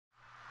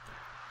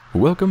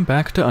Welcome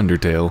back to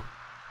Undertale.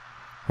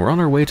 We're on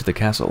our way to the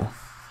castle.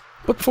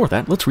 But before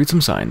that, let's read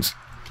some signs.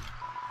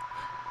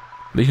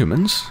 The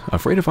humans,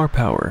 afraid of our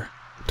power,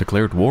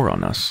 declared war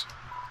on us.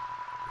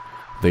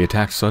 They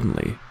attacked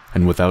suddenly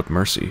and without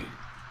mercy.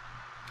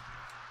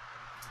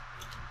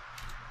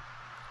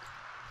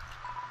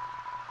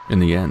 In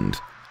the end,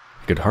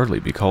 it could hardly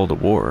be called a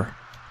war.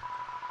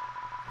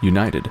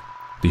 United,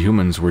 the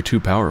humans were too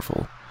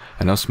powerful,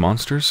 and us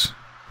monsters,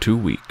 too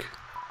weak.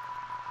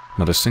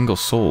 Not a single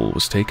soul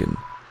was taken,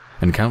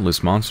 and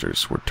countless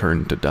monsters were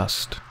turned to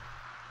dust.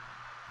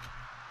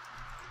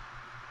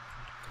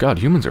 God,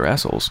 humans are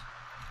assholes.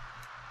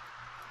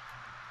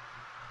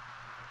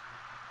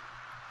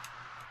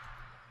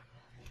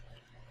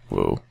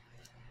 Whoa.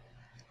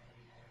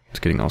 It's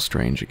getting all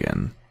strange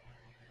again.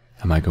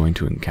 Am I going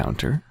to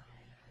encounter?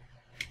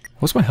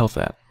 What's my health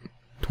at?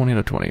 20 out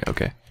of 20,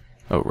 okay.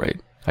 Oh, right.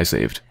 I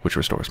saved, which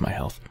restores my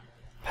health.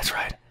 That's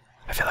right.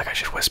 I feel like I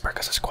should whisper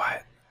because it's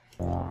quiet.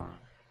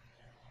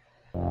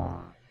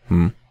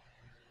 Hmm?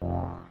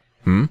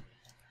 Hmm?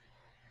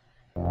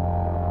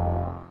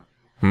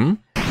 Hmm?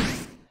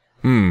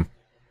 Hmm.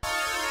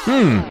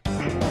 Hmm.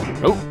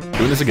 Oh,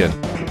 doing this again.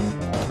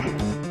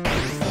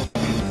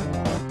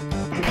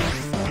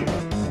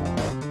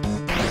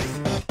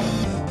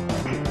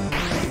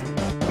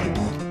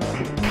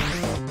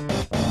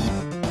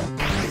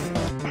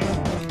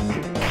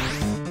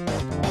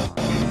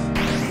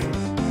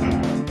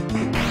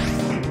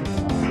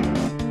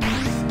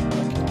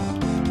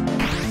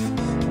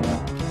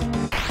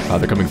 Ah,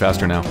 they're coming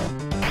faster now.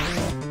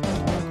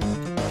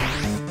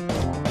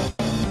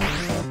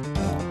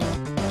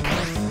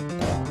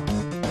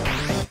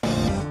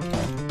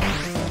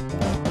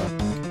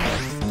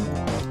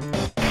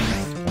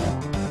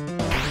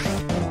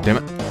 Damn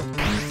it.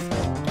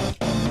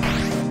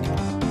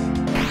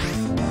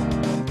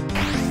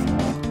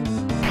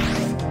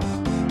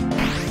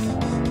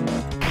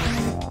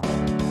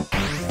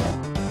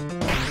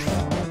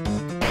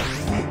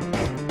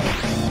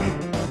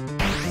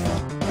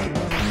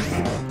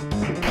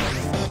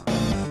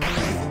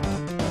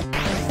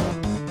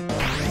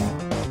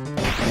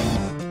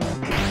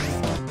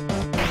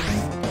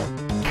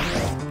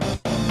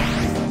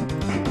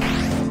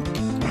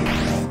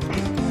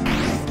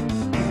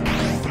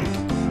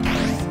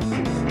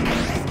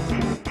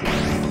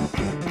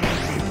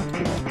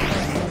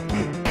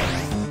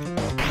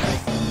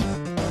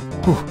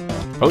 Whew.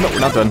 Oh no, we're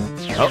not done.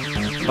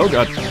 Oh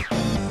god.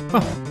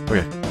 Oh,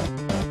 okay.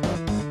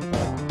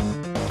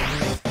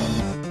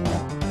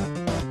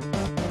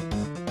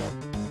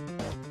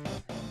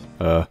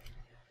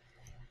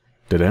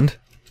 Dead end?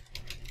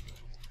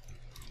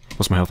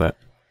 What's my health at?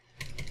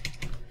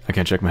 I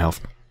can't check my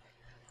health.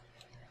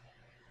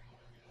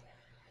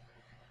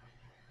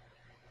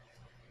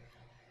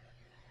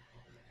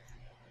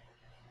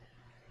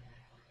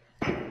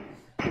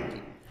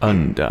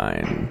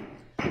 Undyne.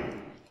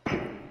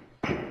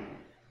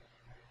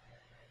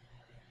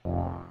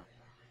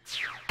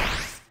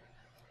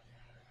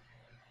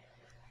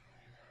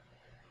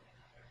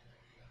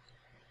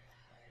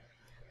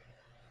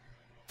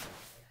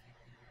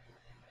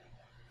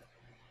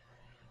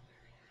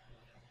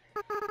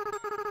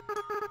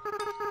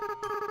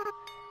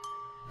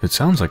 It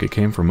sounds like it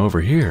came from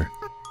over here.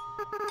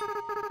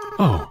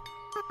 Oh,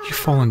 you've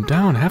fallen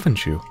down,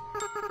 haven't you?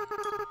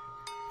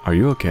 Are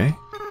you okay?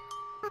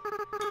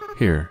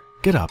 Here,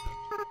 get up.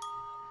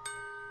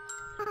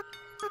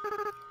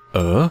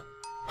 Huh?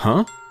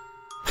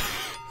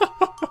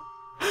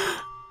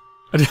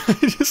 I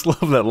just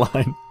love that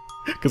line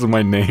because of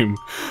my name.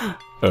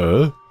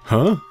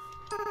 Huh?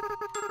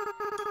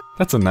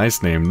 That's a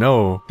nice name.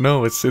 No,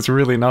 it's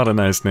really not a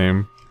nice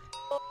name.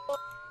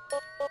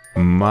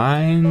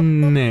 My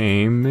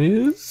name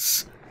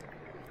is...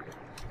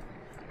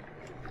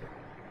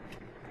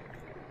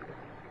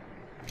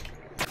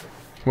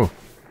 Whoa.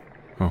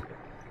 Oh.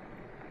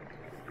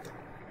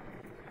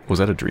 Was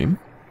that a dream?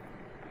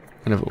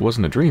 And if it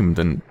wasn't a dream,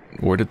 then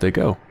where did they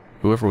go?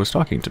 Whoever was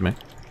talking to me.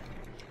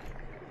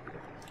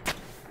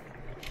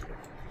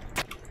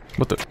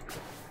 What the...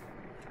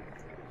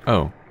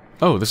 Oh.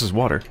 Oh, this is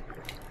water.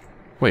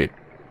 Wait.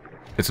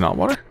 It's not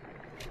water?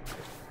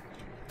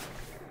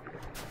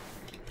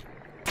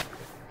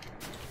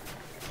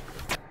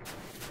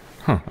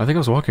 Huh, I think I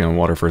was walking on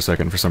water for a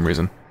second for some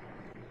reason.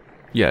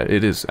 Yeah,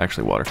 it is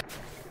actually water.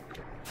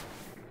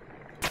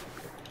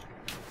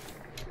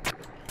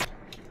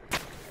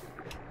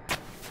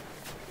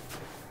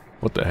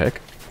 What the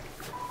heck?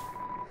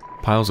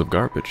 Piles of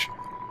garbage.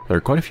 There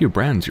are quite a few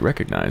brands you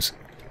recognize.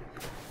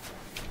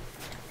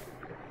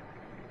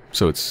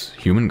 So it's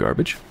human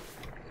garbage?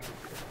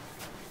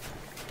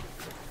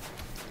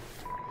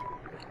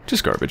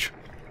 Just garbage.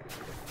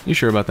 You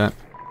sure about that?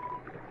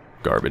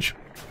 Garbage.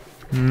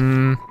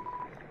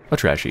 A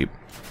trash heap.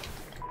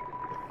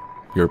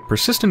 Your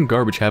persistent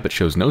garbage habit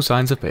shows no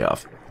signs of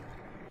payoff.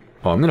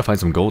 Oh, I'm gonna find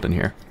some gold in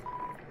here.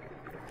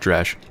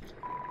 Trash.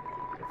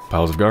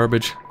 Piles of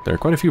garbage. There are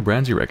quite a few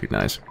brands you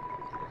recognize.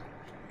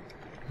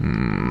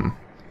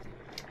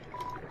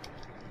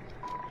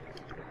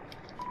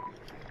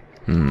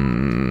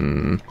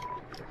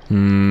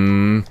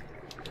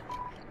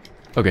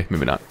 Okay,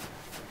 maybe not.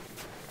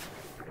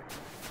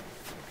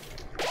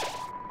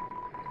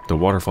 The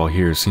waterfall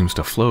here seems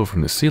to flow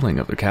from the ceiling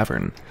of the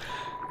cavern.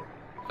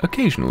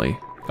 Occasionally,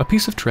 a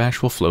piece of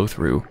trash will flow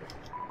through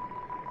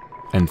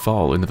and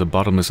fall into the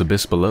bottomless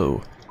abyss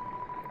below.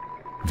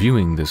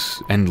 Viewing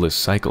this endless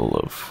cycle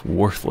of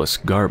worthless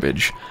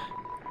garbage,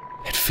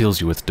 it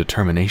fills you with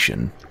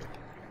determination.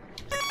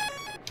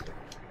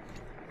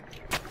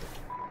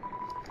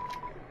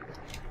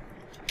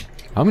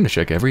 I'm gonna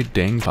check every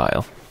dang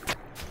pile.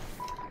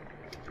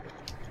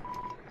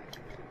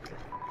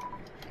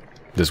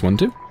 This one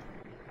too?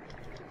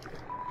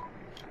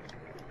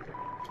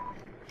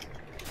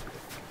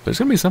 There's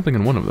gonna be something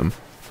in one of them.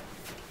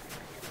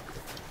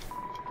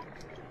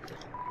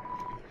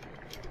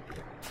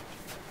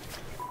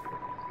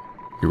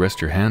 You rest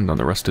your hand on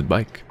the rusted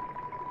bike.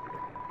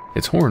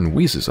 Its horn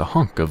wheezes a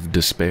honk of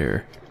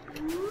despair.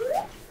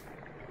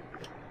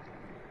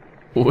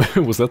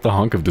 Was that the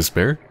honk of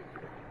despair?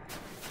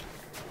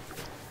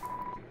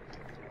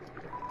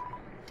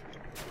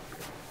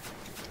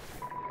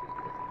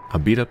 A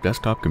beat-up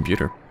desktop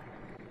computer.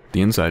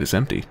 The inside is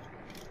empty.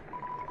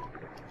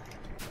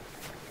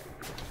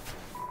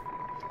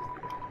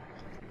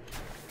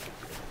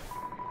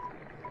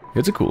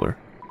 It's a cooler.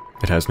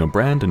 It has no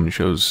brand and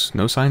shows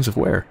no signs of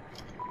wear.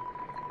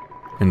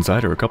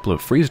 Inside are a couple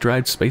of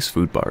freeze-dried space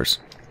food bars.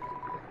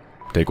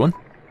 Take one?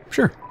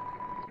 Sure.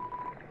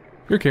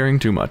 You're carrying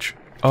too much.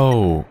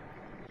 Oh.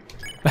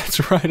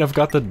 That's right, I've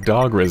got the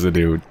dog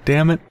residue.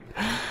 Damn it.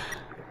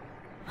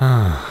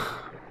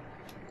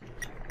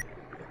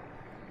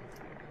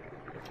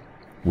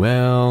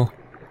 Well...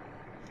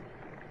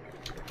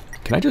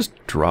 Can I just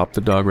drop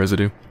the dog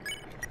residue?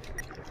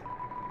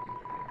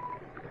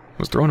 It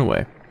was thrown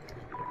away.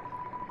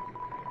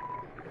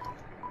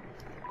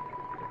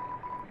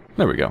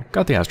 There we go.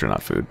 Got the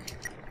astronaut food.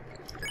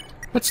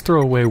 Let's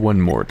throw away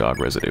one more dog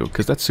residue,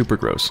 because that's super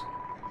gross.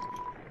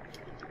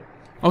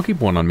 I'll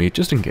keep one on me,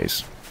 just in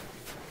case.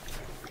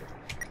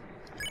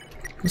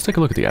 Let's take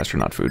a look at the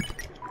astronaut food.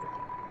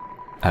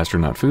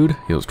 Astronaut food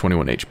heals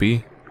 21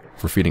 HP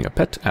for feeding a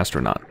pet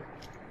astronaut.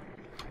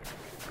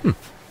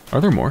 Are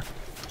there more?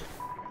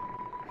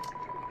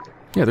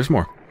 Yeah, there's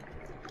more.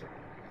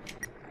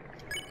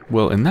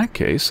 Well, in that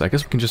case, I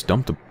guess we can just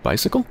dump the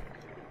bicycle?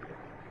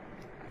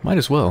 Might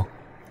as well.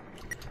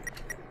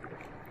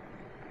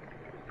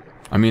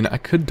 I mean, I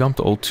could dump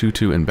the old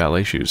tutu and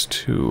ballet shoes,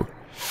 too.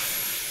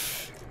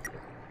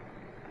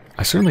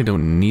 I certainly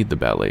don't need the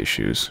ballet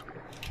shoes.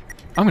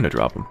 I'm gonna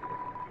drop them.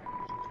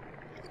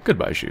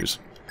 Goodbye, shoes.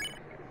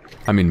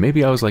 I mean,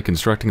 maybe I was, like,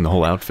 constructing the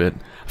whole outfit.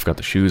 I've got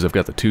the shoes, I've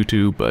got the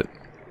tutu, but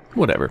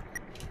whatever.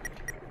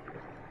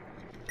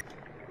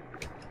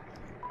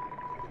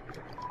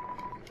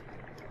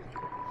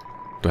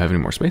 Do I have any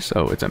more space?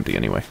 Oh, it's empty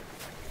anyway.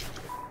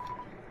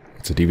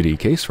 It's a DVD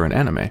case for an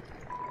anime.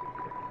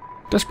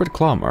 Desperate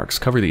claw marks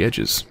cover the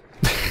edges.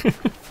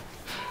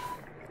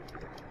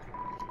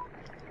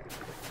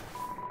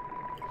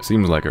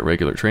 Seems like a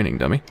regular training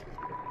dummy.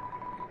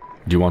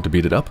 Do you want to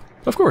beat it up?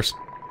 Of course.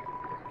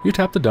 You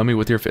tap the dummy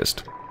with your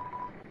fist.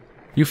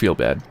 You feel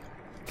bad.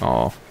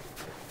 Aw.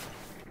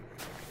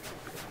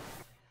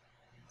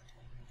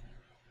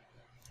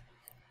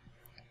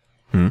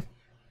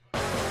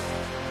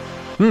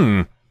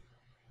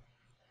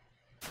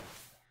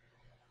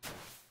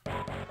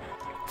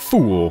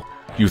 Fool!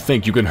 You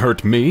think you can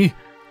hurt me?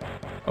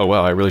 Oh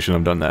wow, I really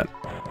shouldn't have done that.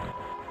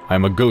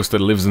 I'm a ghost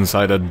that lives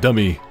inside a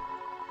dummy.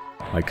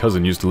 My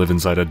cousin used to live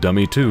inside a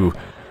dummy too,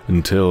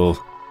 until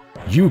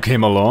you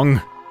came along.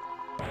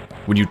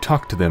 When you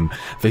talked to them,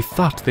 they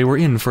thought they were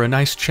in for a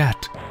nice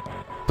chat.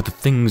 But the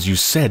things you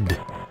said...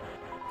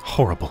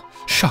 horrible,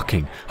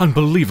 shocking,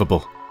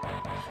 unbelievable.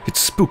 It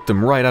spooked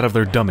them right out of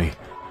their dummy.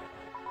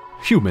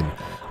 Human,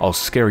 I'll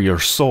scare your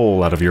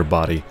soul out of your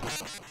body.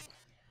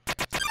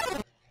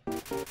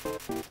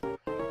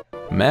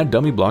 Mad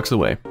dummy blocks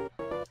away.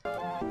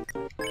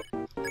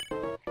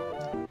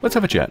 Let's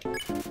have a chat.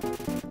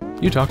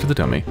 You talk to the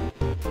dummy.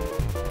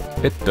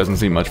 It doesn't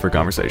seem much for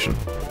conversation.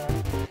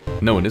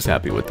 No one is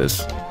happy with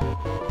this.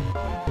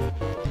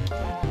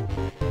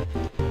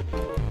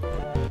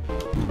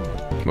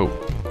 Oh.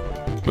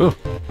 Oh.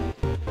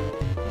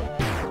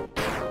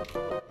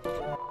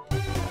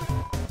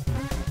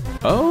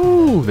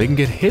 Oh, they can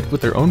get hit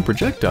with their own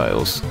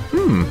projectiles.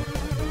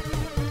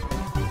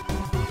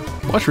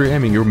 Watch for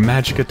aiming your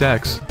magic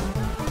attacks.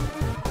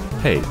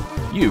 Hey,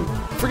 you.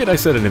 Forget I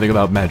said anything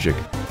about magic.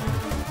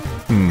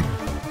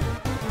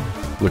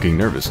 Looking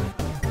nervous.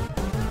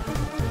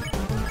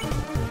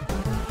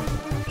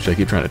 Should I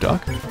keep trying to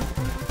talk?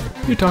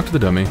 You talk to the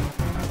dummy.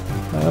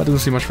 Doesn't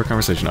seem much for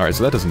conversation. Alright,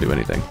 so that doesn't do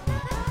anything.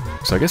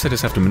 So I guess I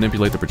just have to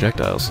manipulate the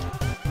projectiles.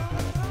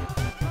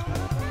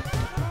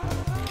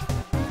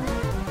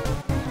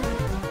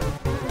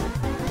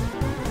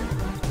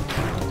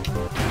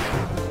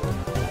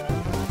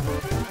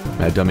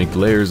 Mad dummy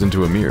glares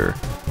into a mirror,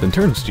 then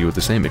turns to you with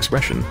the same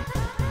expression.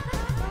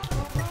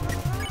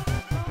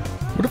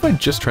 What if I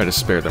just try to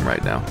spare them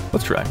right now?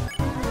 Let's try.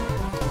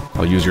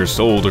 I'll use your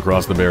soul to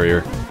cross the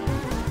barrier.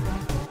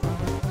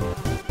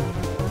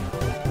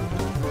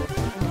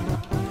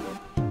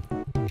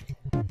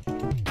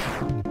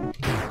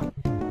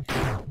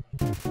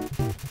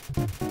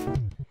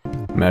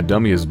 Mad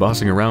Dummy is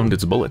bossing around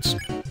its bullets.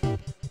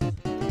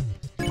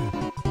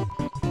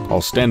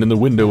 I'll stand in the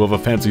window of a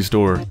fancy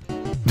store.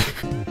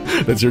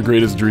 That's your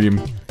greatest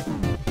dream.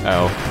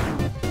 Ow.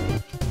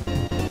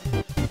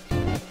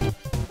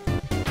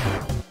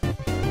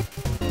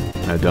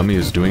 Mad Dummy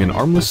is doing an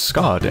armless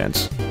ska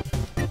dance.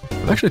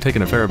 I've actually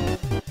taken a fair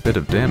bit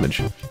of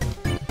damage.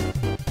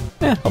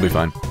 I'll be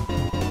fine.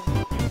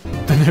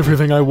 Then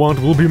everything I want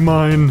will be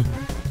mine.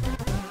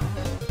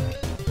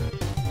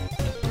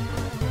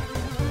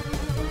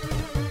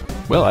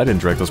 Well, I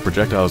didn't direct those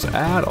projectiles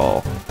at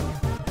all.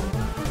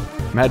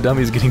 Mad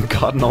Dummy's getting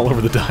cotton all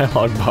over the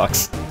dialogue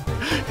box.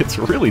 It's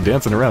really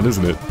dancing around,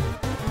 isn't it?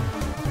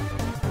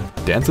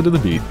 Dancing to the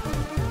beat.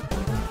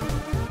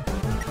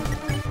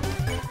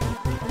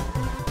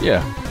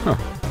 Yeah, huh.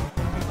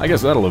 I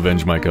guess that'll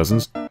avenge my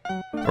cousins.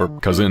 Or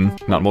cousin,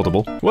 not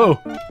multiple. Whoa!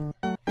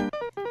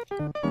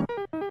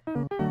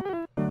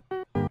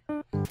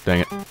 Dang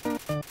it.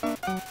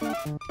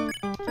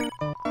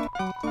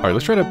 Alright,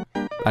 let's try to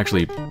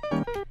actually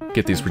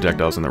get these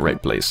projectiles in the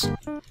right place.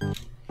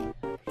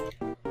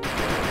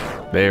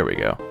 There we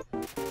go.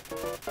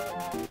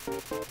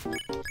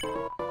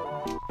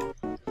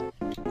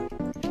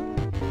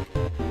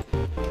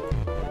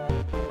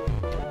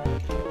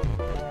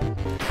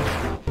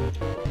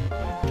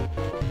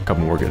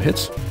 Couple more good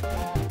hits.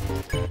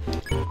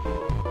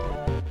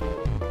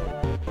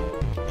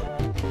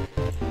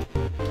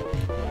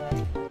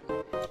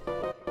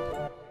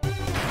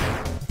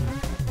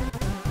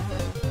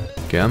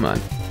 Come on.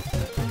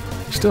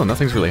 Still,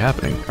 nothing's really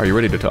happening. Are you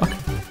ready to talk?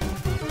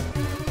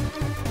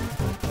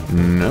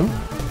 No?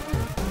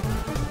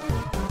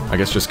 I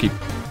guess just keep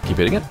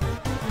hitting it?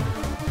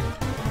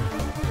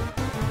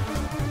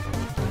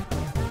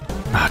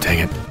 Ah, dang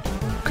it.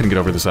 Couldn't get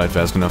over the side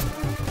fast enough.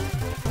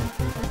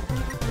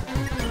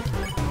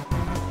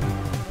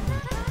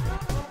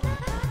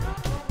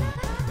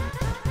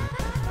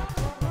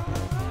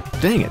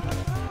 Dang it.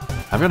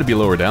 I've got to be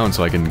lower down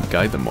so I can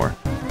guide them more.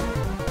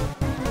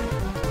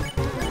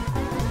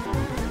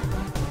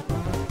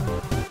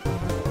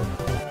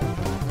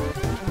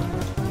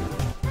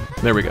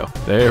 There we go.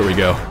 There we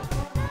go.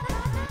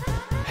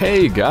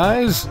 Hey,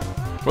 guys!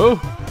 Whoa!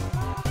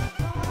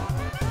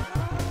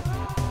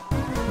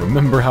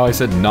 Remember how I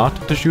said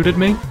not to shoot at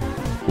me?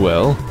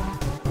 Well,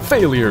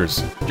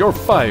 failures! You're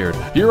fired!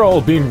 You're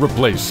all being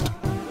replaced!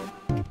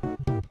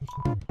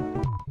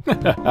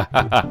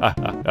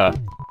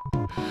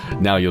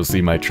 Now you'll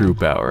see my true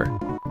power.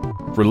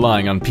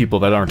 Relying on people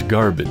that aren't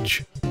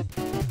garbage.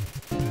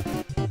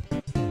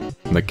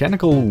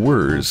 Mechanical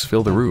whirs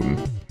fill the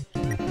room.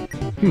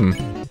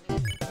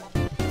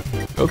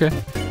 Okay.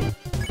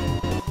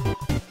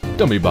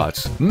 Dummy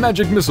bots.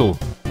 Magic missile.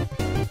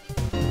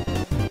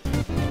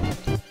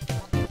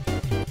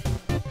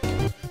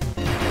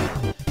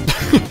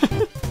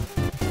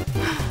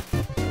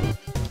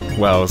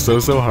 Wow, so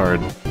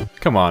hard.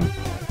 Come on.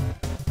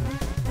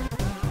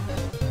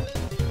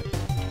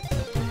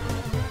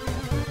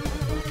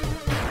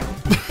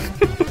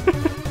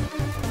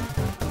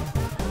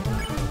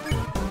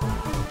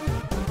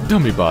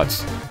 Dummy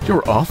bots.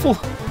 You're awful?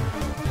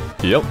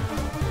 Yep.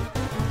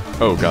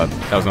 Oh god,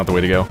 that was not the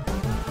way to go.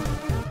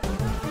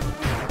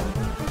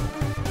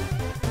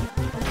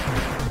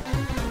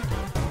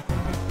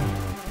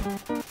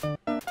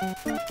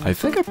 I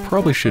think I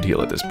probably should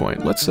heal at this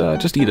point. Let's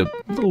just eat a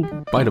little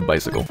bite of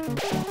bicycle.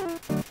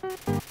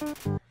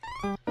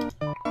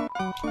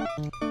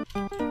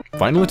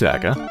 Final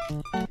attack, huh?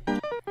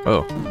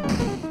 Oh.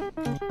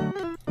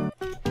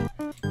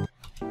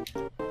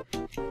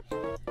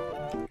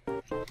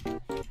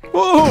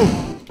 Whoa!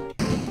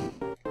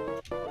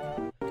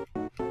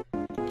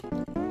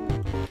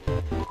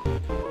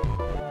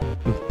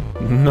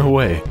 No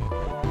way.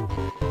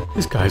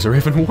 These guys are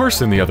even worse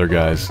than the other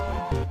guys.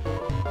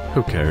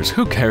 Who cares?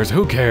 Who cares?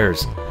 Who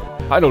cares?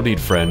 I don't need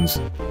friends.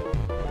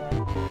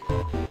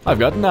 I've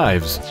got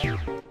knives.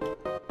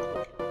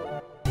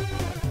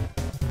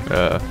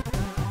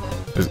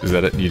 Is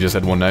that it? You just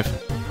had one knife?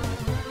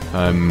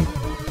 I'm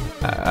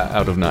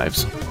out of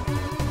knives.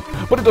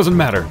 But it doesn't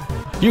matter.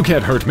 You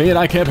can't hurt me and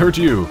I can't hurt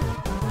you.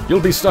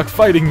 You'll be stuck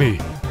fighting me.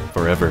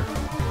 Forever.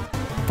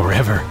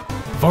 Forever.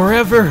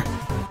 Forever!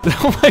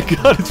 Oh my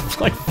god,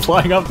 it's like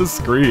flying off the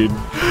screen.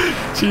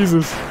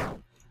 Jesus.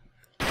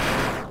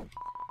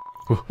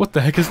 What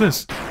the heck is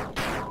this?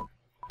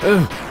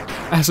 Ugh,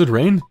 acid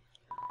rain?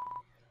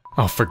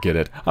 Oh, forget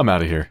it. I'm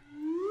out of here.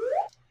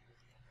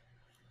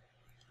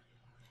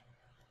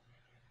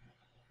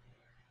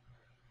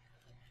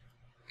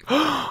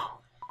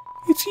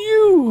 It's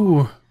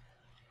you!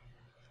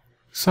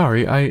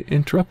 Sorry, I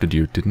interrupted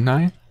you, didn't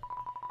I?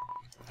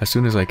 As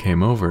soon as I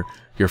came over,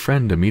 your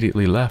friend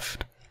immediately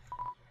left.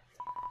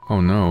 Oh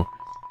no,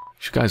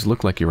 you guys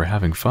looked like you were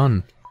having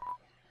fun.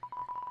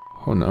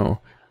 Oh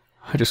no,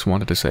 I just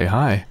wanted to say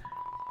hi.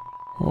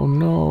 Oh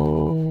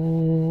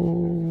no.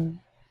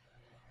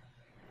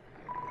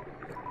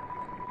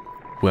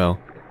 Well,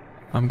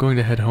 I'm going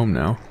to head home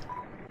now.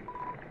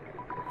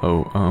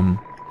 Oh,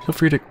 feel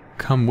free to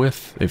come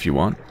with if you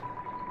want.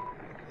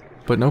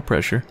 But no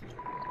pressure.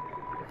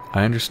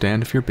 I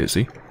understand if you're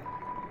busy.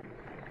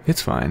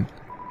 It's fine.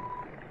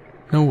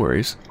 No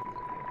worries.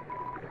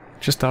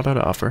 Just thought I'd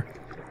offer.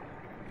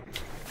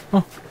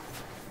 Oh,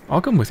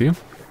 I'll come with you.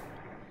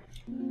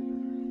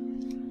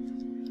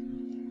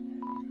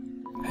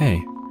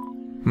 Hey,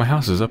 my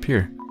house is up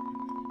here.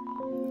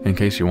 In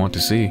case you want to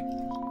see.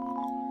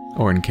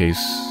 Or in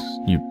case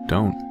you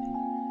don't.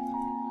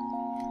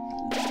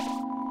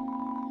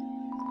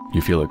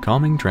 You feel a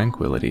calming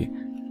tranquility.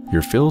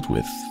 You're filled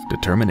with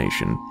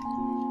determination.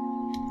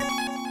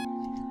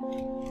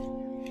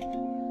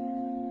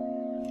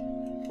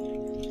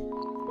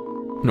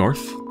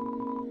 North,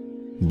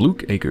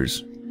 Bluke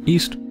Acres.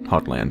 East,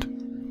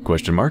 Hotland.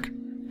 Question mark,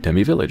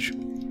 Temi Village.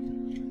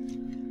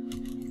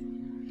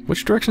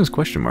 Which direction is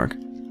question mark?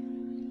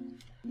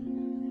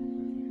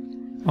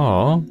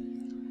 Aww.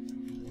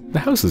 The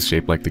house is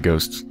shaped like the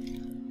ghosts.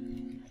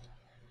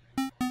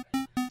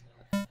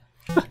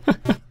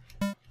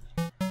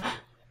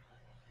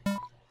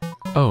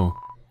 Oh,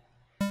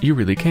 you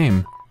really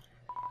came.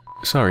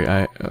 Sorry,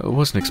 I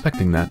wasn't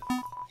expecting that.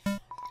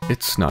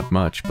 It's not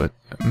much, but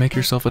make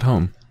yourself at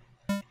home.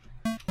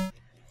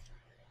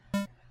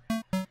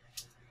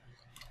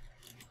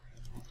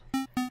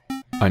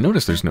 I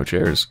noticed there's no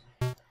chairs.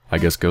 I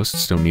guess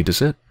ghosts don't need to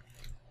sit.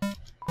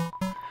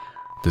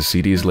 The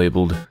CD is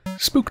labeled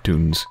Spook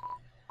Tunes.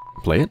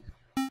 Play it?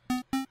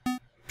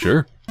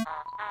 Sure.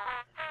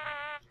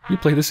 You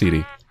play the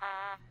CD.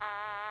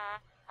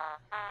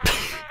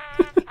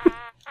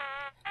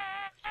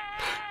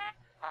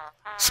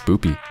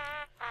 Spoopy.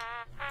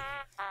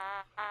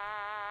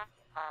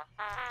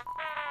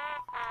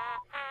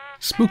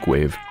 Spook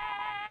Wave.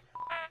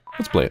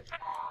 Let's play it.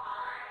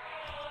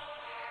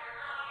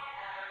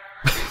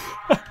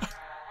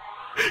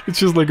 It's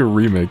just like a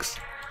remix.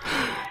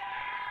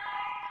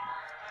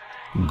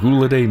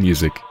 Ghouladay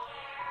music.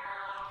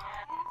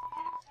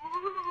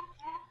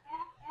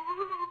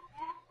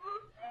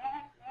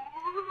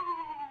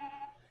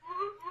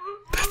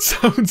 That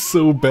sounds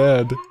so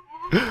bad.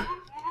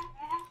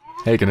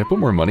 Hey, can I put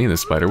more money in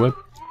this spiderweb?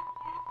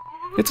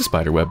 It's a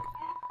spiderweb.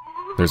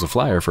 There's a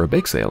flyer for a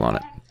bake sale on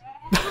it.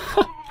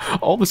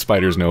 All the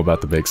spiders know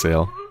about the bake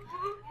sale.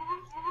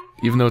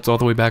 Even though it's all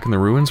the way back in the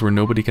ruins where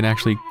nobody can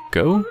actually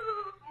go?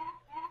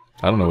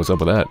 I don't know what's up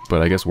with that,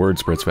 but I guess word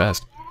spreads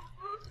fast.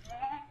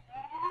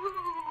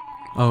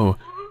 Oh,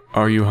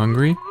 are you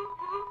hungry?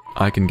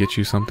 I can get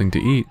you something to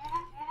eat.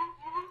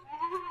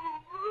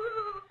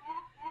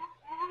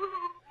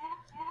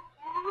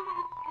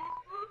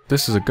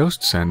 This is a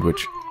ghost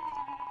sandwich.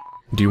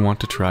 Do you want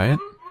to try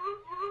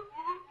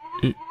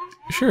it?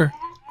 Sure.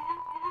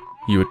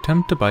 You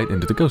attempt to bite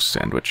into the ghost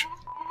sandwich.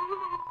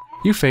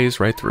 You phase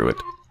right through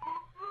it.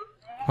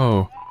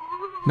 Oh,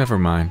 never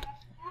mind.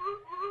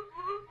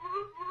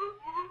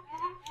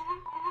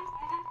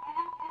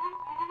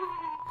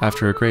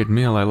 After a great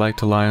meal, I like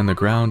to lie on the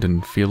ground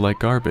and feel like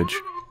garbage.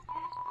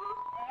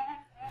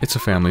 It's a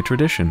family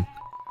tradition.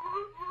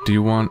 Do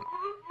you want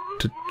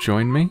to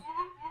join me?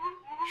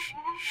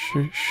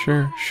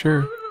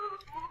 Sure.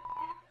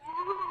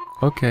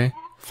 Okay,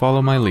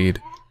 follow my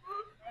lead.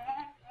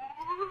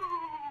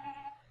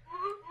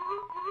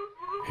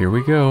 Here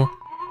we go.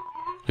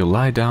 You'll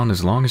lie down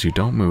as long as you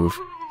don't move.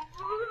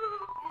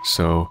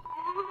 So,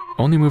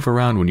 only move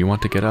around when you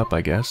want to get up,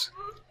 I guess.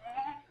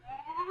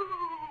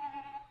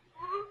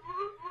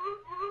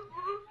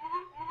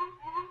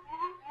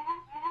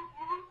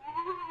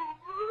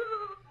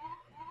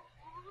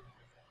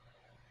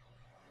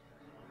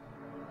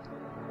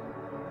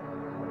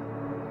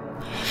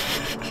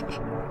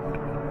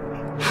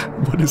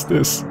 What is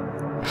this?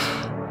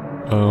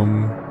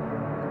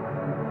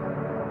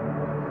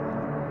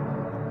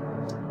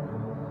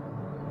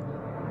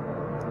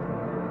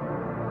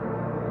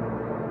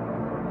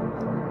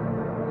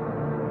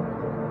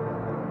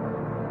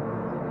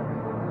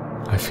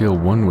 I feel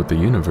one with the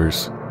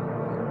universe.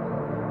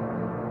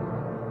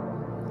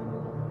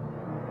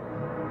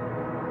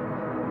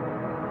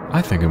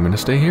 I think I'm gonna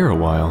stay here a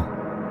while.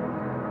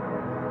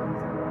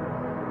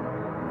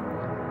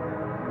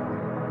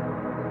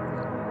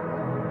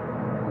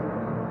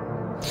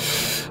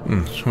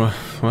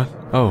 What?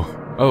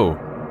 Oh,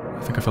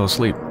 I think I fell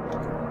asleep.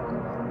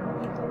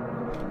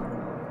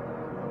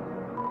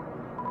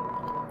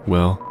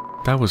 Well,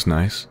 that was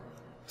nice.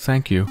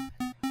 Thank you.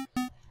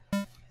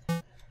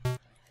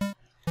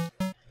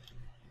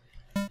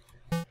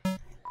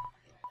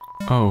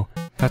 Oh,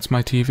 that's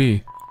my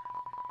TV.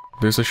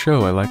 There's a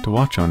show I like to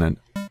watch on it,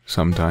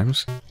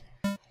 sometimes.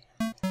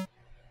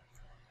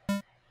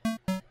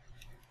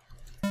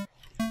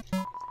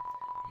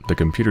 The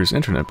computer's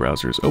internet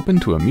browser is open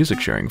to a music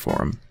sharing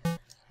forum.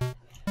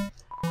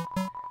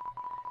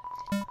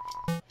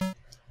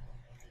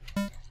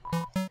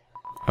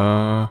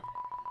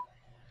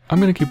 I'm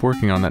gonna keep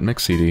working on that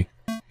mix CD.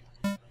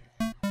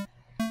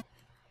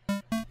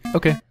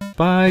 Okay,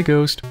 bye,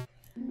 ghost.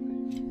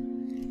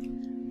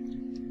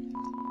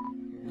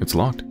 It's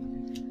locked.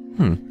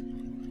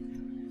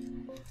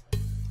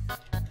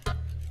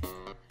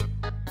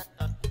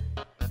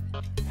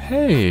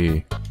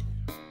 Hey!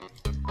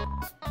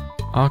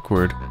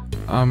 Awkward.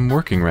 I'm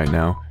working right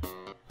now.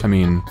 I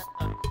mean,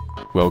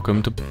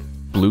 welcome to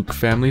Bluke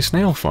Family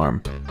Snail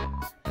Farm.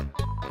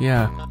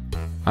 Yeah,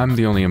 I'm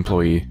the only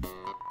employee.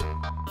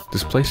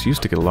 This place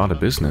used to get a lot of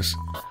business,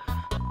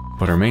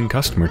 but our main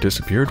customer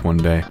disappeared one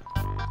day.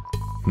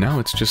 Now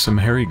it's just some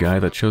hairy guy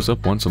that shows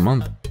up once a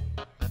month.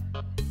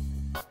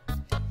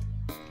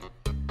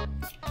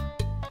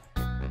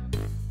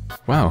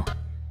 Wow,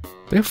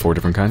 they have 4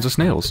 different kinds of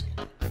snails.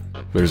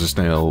 There's a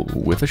snail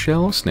with a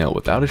shell, snail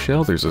without a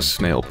shell, there's a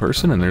snail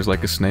person, and there's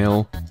like a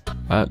snail...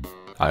 I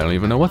don't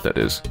even know what that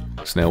is.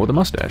 Snail with a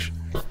mustache.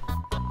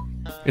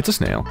 It's a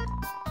snail.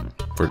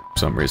 For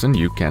some reason,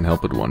 you can't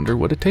help but wonder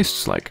what it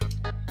tastes like.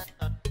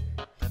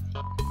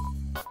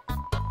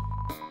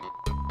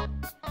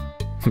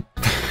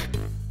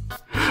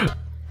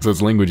 So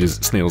its language is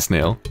snail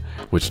snail,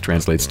 which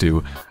translates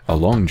to, a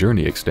long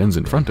journey extends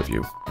in front of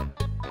you.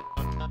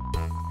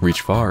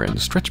 Reach far and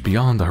stretch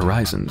beyond the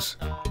horizons.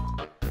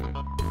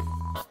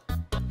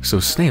 So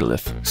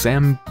Snailith,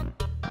 Sam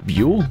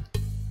Buell?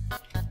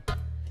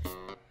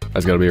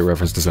 That's gotta be a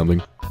reference to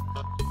something.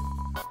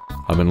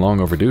 I've been long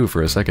overdue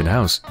for a second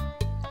house.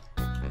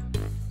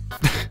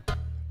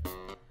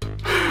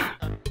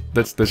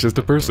 That's just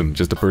a person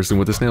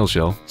with a snail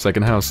shell.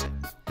 Second house.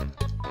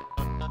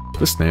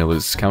 This snail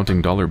is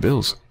counting dollar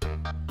bills.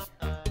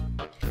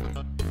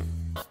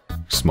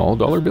 Small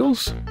dollar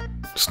bills?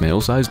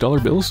 Snail-sized dollar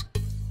bills?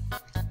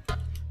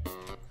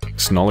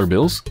 Smaller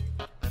bills?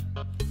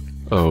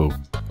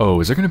 Oh,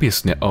 is there gonna be a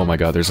snail? Oh my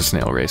god, there's a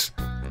snail race.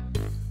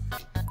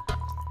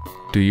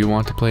 Do you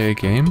want to play a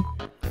game?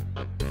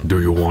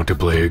 Do you want to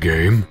play a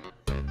game?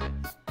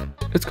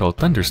 It's called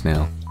Thunder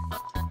Snail.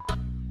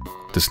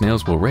 The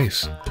snails will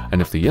race,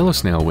 and if the yellow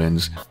snail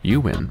wins,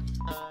 you win.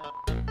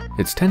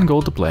 It's 10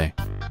 gold to play.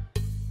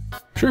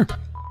 Sure.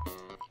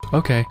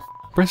 Okay,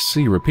 press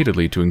C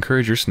repeatedly to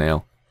encourage your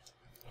snail.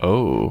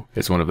 Oh,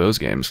 it's one of those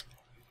games.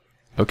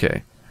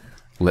 Okay,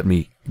 let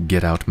me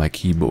get out my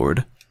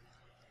keyboard.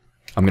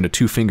 I'm gonna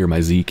 2-finger my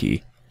Z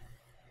key.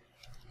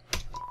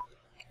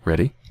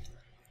 Ready?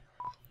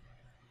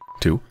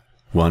 2,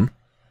 1.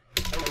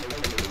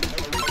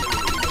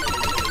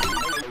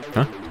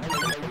 Huh?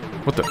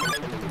 What the?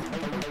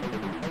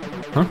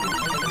 Huh?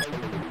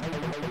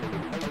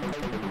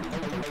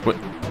 What?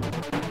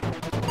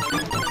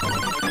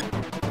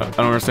 I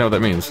don't understand what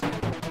that means.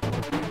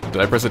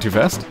 Did I press it too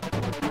fast?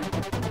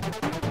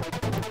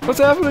 What's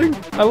happening?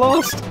 I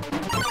lost!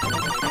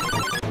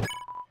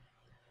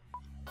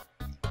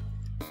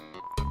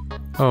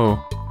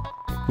 Oh.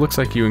 Looks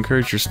like you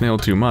encouraged your snail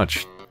too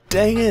much.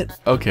 Dang it!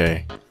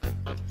 Okay.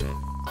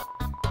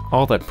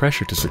 All that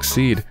pressure to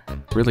succeed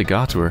really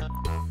got to her.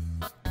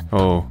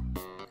 Oh.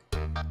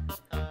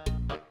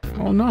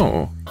 Oh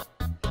no.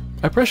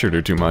 I pressured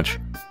her too much.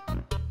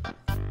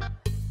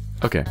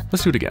 Okay,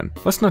 let's do it again.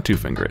 Let's not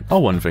 2-finger it.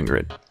 I'll 1-finger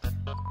it.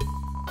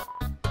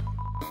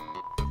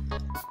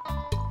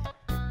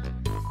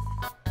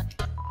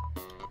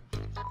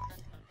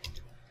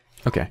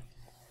 Okay.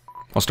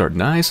 I'll start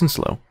nice and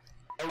slow.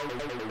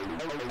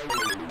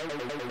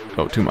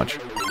 Oh, too much.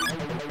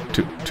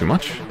 Too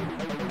much?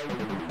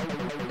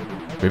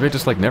 Maybe I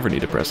just, like, never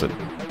need to press it.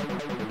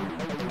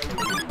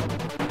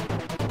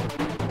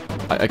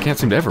 I can't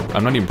seem to ever...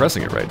 I'm not even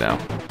pressing it right now.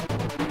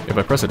 If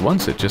I press it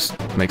once, it just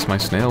makes my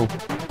snail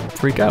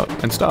freak out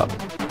and stop.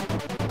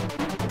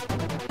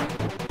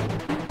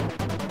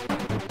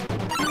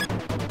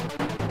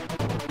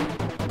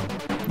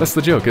 That's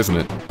the joke, isn't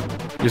it?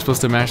 You're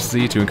supposed to mash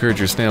Z to encourage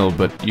your snail,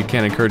 but you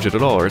can't encourage it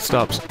at all or it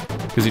stops,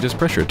 because you just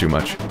pressure it too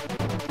much.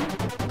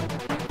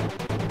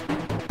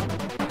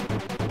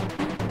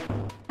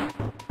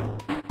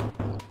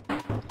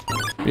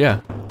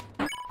 Yeah.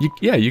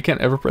 You can't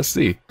ever press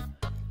Z.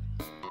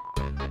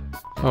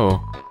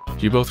 Oh,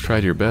 you both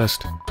tried your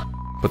best,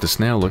 but the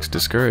snail looks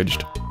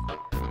discouraged.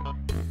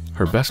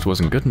 Her best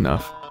wasn't good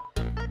enough.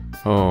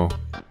 Oh.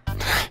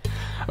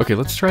 Okay,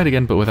 let's try it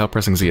again, but without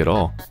pressing Z at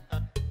all.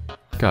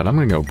 God, I'm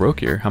gonna go broke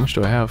here. How much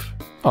do I have?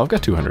 Oh, I've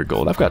got 200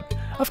 gold. I've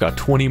got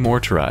 20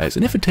 more tries,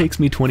 and if it takes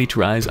me 20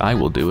 tries, I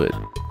will do it.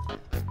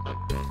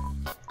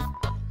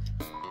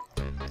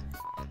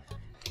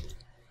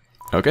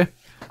 Okay.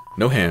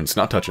 No hands,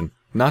 not touching.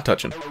 Not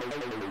touching.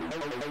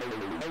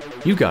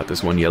 You got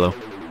this one, Yellow.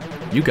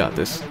 You got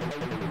this.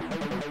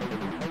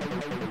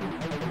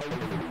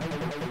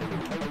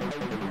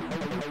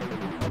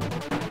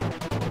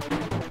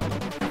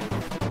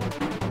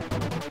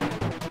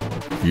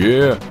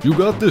 Yeah, you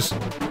got this.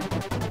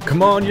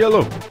 Come on,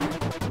 Yellow.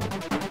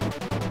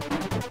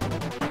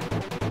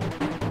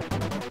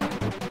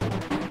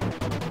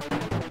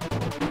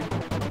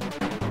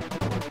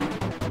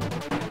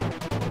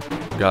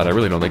 God, I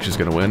really don't think she's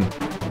gonna win.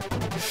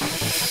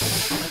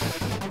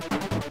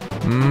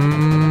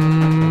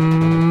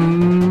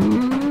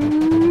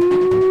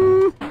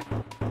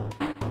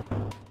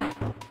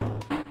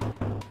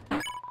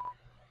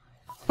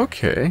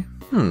 Okay.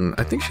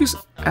 I think she's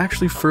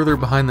actually further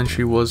behind than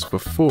she was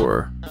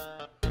before.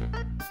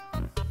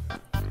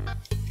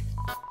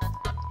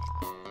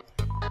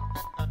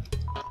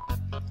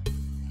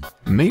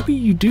 Maybe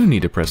you do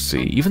need to press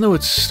C, even though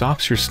it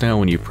stops your snail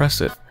when you press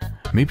it.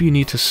 Maybe you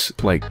need to,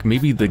 like,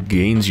 maybe the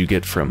gains you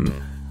get from,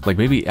 like,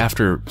 maybe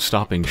after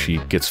stopping she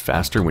gets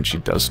faster when she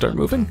does start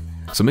moving?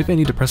 So maybe I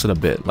need to press it a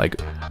bit,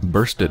 like,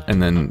 burst it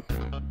and then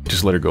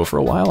just let her go for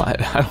a while? I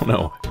don't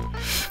know.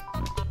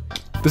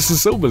 This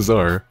is so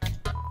bizarre.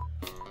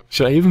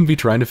 Should I even be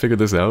trying to figure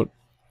this out?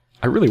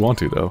 I really want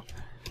to, though.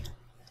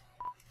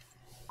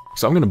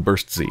 So I'm gonna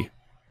burst Z.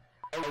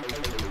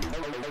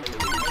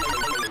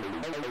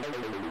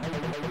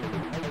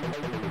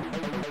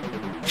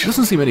 She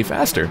doesn't seem any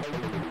faster.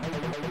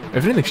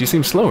 If anything, she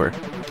seems slower.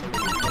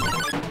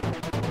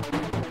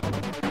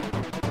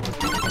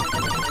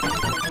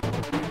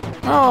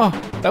 Oh,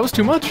 that was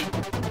too much.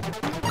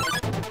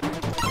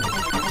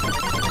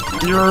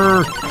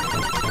 Yarr.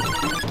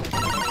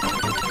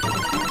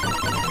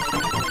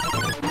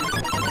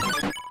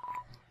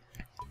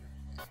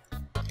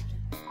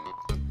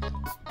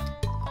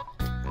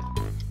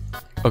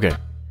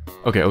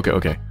 Okay.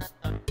 Okay.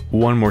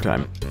 One more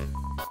time.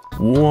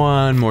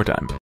 One more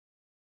time.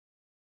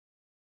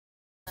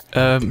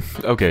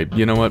 Okay,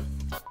 you know what?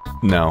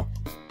 No.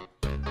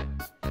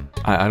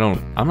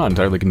 I'm not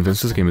entirely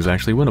convinced this game is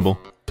actually winnable.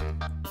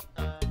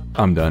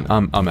 I'm done.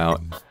 I'm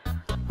out.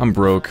 I'm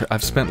broke.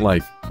 I've spent,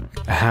 like,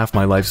 half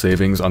my life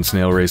savings on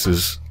snail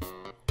races.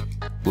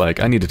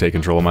 Like, I need to take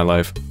control of my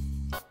life.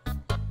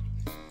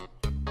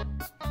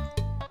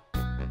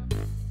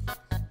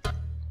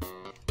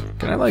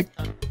 Can I, like,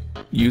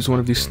 use one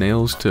of these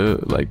snails to,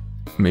 like,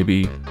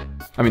 maybe...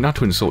 I mean, not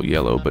to insult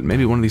Yellow, but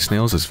maybe one of these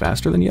snails is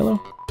faster than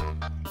Yellow?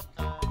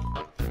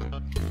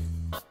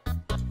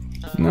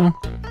 No?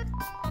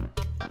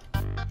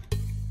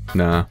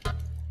 Nah.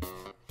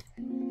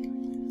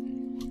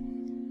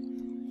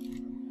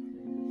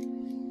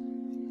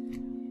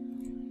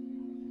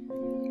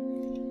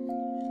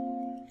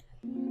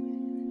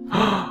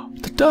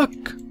 The duck!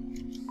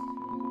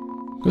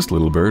 This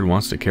little bird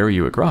wants to carry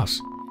you across.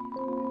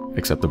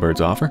 Accept the bird's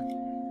offer?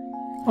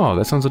 Oh,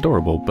 that sounds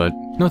adorable, but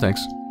no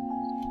thanks.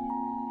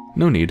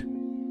 No need.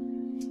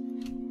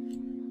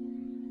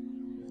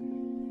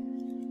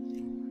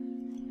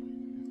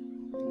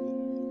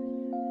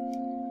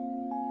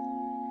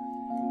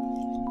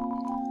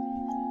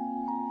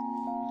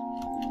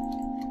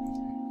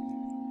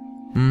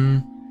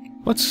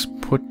 Let's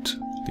put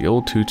the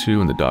old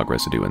tutu and the dog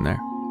residue in there.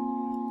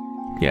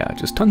 Yeah,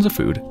 just tons of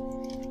food.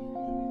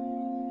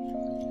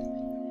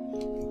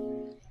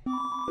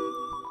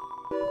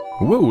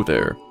 Whoa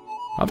there!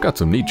 I've got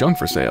some neat junk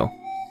for sale.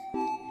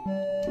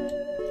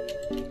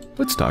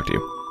 Let's talk to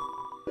you.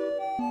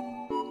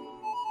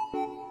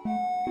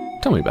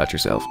 Tell me about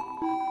yourself.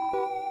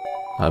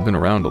 I've been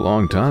around a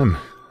long time,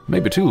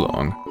 maybe too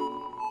long.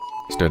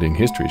 Studying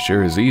history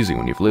sure is easy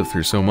when you've lived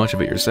through so much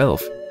of it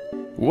yourself.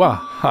 Wah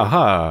ha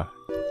ha!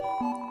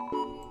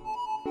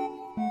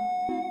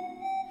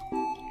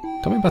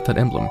 Tell me about that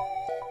emblem.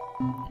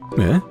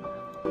 Eh?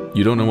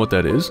 You don't know what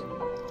that is?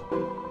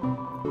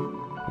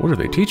 What are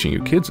they teaching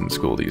you kids in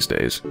school these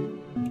days?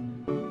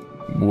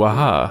 Wah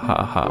ha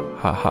ha ha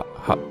ha ha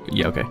ha.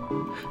 Yeah, okay.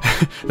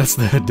 That's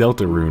the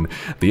Delta rune,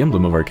 the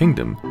emblem of our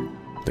kingdom.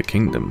 The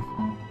kingdom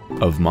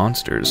of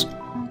monsters.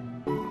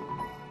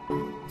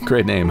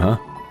 Great name, huh?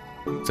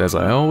 It's as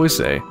I always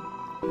say,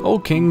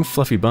 old King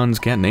Fluffy Buns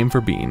can't name for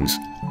beans.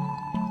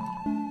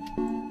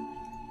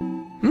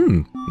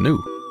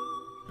 New.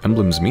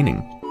 Emblem's meaning.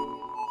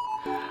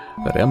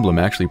 That emblem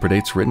actually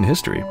predates written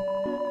history.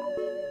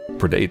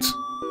 Predates?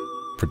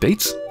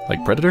 Predates?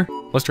 Like Predator?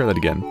 Let's try that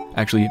again.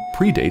 Actually,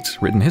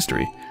 predates written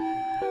history.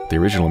 The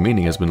original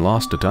meaning has been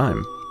lost to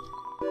time.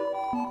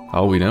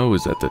 All we know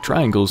is that the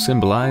triangles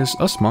symbolize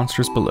us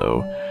monsters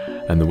below,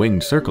 and the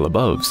winged circle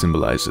above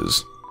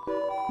symbolizes...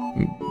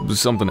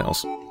 something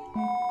else.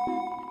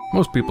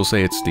 Most people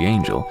say it's the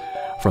angel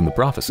from the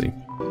prophecy.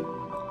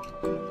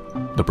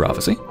 The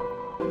prophecy?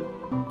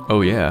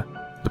 Oh yeah,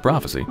 the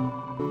prophecy.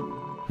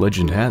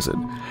 Legend has it,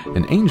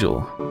 an angel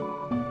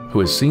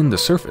who has seen the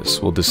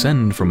surface will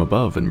descend from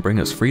above and bring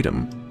us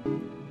freedom.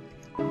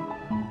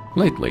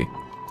 Lately,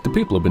 the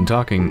people have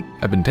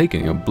been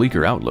taking a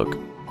bleaker outlook,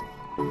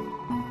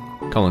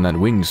 calling that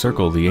winged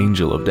circle the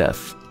angel of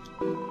death.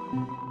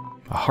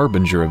 A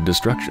harbinger of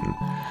destruction,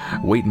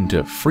 waiting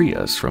to free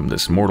us from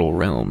this mortal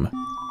realm.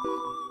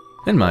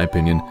 In my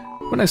opinion,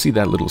 when I see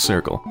that little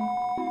circle,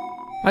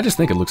 I just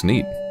think it looks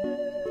neat.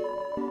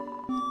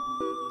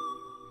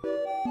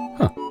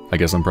 Huh, I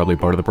guess I'm probably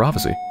part of the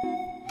prophecy.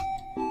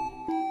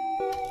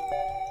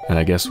 And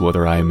I guess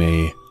whether I'm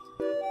a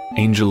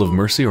angel of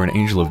mercy or an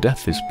angel of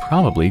death is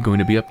probably going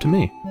to be up to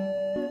me.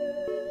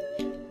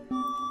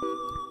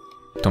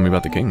 Tell me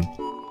about the king.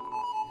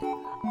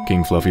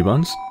 King Fluffy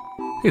Buns?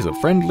 He's a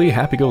friendly,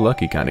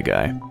 happy-go-lucky kind of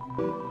guy.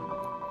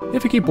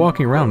 If you keep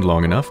walking around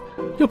long enough,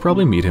 you'll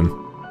probably meet him.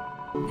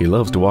 He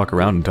loves to walk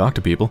around and talk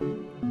to people.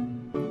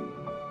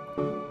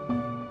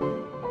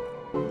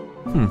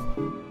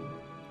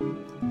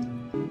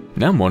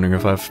 Now I'm wondering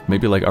if I've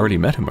maybe like already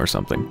met him or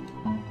something.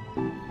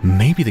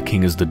 Maybe the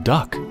king is the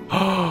duck.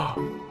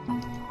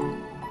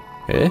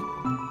 Eh?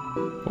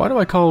 Why do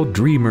I call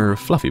Dreamer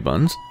Fluffy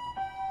Buns?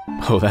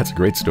 Oh, that's a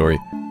great story.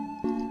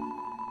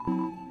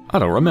 I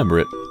don't remember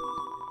it.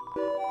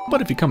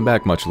 But if you come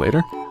back much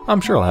later,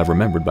 I'm sure I'll have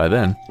remembered by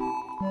then.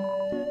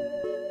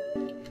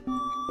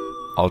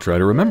 I'll try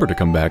to remember to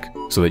come back,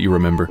 so that you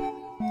remember.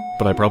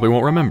 But I probably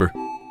won't remember.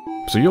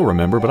 So you'll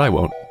remember, but I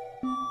won't.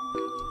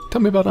 Tell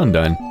me about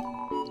Undine.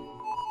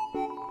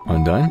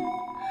 Undine?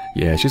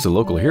 Yeah, she's a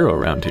local hero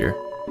around here.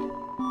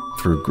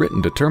 Through grit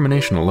and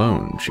determination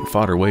alone, she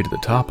fought her way to the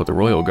top of the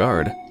Royal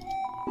Guard.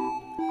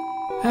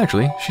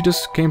 Actually, she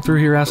just came through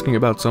here asking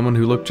about someone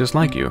who looked just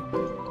like you.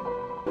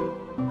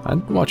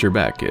 I'd watch your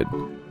back, kid.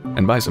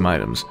 And buy some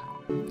items.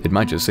 It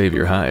might just save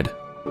your hide.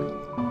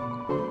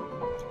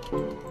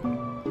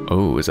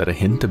 Oh, is that a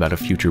hint about a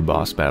future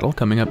boss battle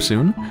coming up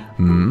soon?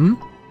 Hmm?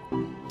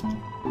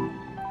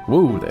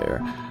 Whoa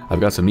there.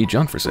 I've got some neat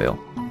junk for sale.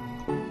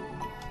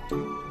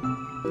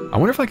 I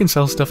wonder if I can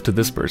sell stuff to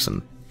this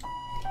person.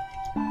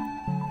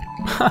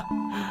 Ha!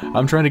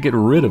 I'm trying to get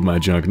rid of my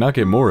junk, not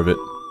get more of it.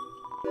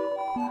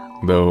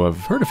 Though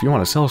I've heard if you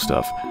want to sell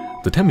stuff,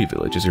 the Temmie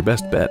village is your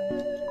best bet.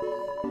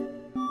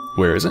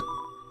 Where is it?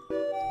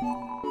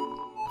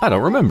 I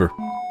don't remember.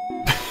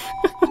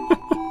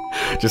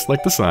 Just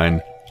like the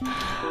sign.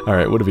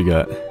 Alright, what have we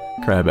got?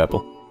 Crab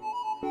apple.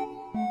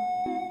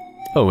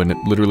 Oh, and it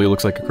literally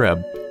looks like a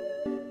crab.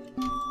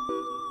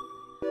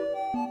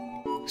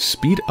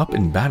 Speed up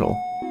in battle.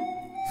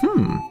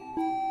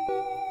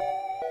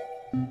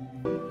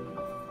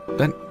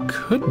 That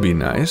could be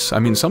nice. I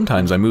mean,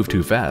 sometimes I move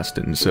too fast,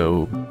 and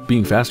so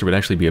being faster would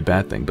actually be a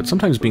bad thing, but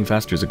sometimes being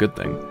faster is a good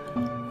thing.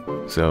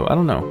 So, I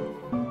don't know.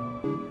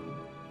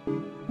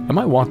 I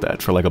might want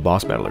that for like a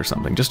boss battle or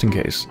something, just in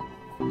case.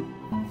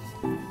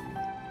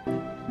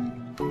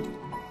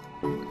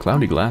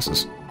 Cloudy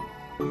glasses.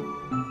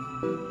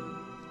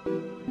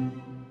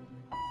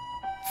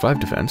 5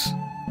 defense.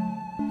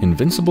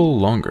 Invincible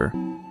longer.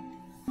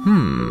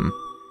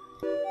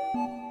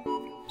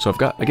 So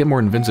I get more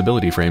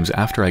invincibility frames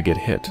after I get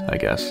hit, I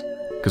guess.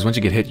 Because once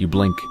you get hit, you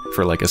blink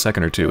for like a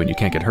second or two, and you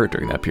can't get hurt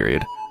during that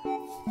period.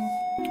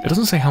 It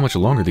doesn't say how much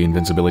longer the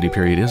invincibility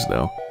period is,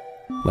 though.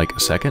 Like a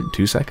second?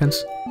 2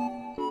 seconds?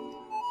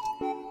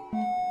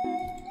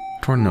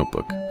 Torn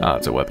notebook. Ah,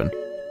 it's a weapon.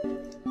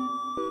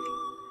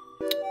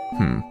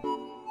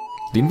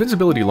 The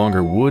invincibility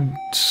longer would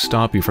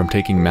stop you from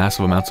taking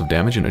massive amounts of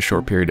damage in a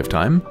short period of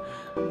time,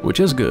 which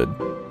is good.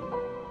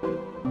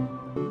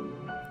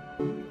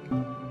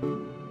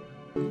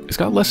 It's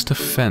got less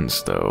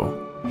defense, though.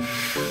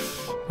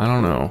 I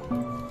don't know.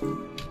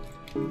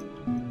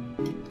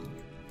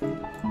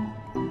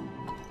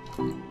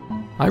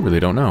 I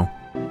really don't know.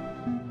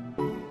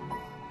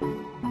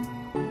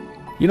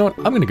 You know what?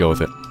 I'm gonna go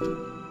with it.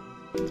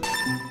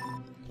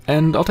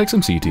 And I'll take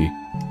some CT.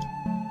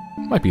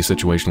 Might be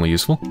situationally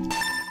useful.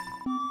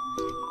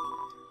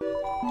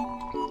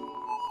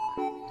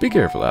 Be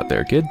careful out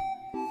there, kid.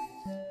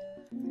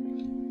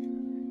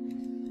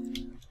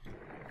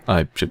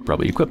 I should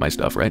probably equip my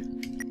stuff, right?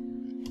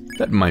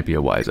 That might be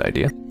a wise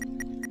idea.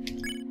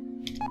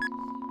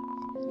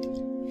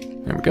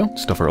 There we go.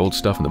 Stuff our old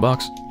stuff in the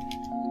box.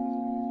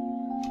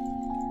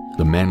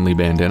 The manly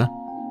bandana.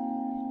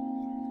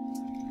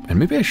 And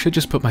maybe I should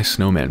just put my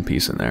snowman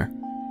piece in there.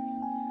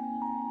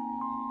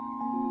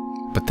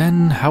 But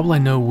then, how will I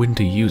know when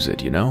to use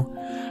it, you know?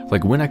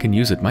 Like, when I can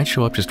use it might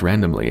show up just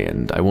randomly,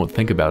 and I won't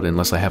think about it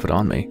unless I have it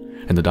on me,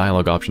 and the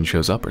dialogue option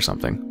shows up or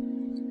something.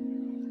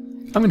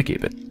 I'm gonna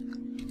keep it.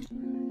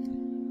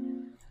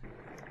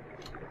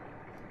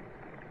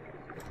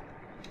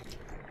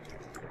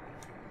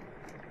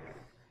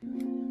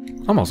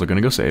 I'm also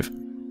gonna go save.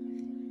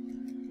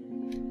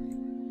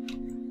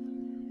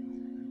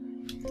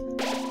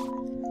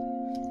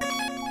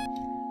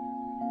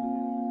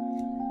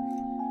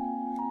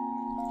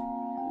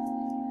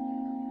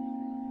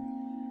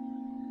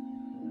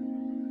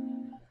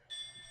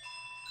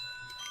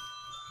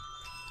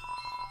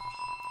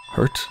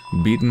 Hurt,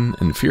 beaten,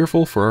 and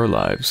fearful for our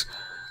lives,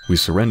 we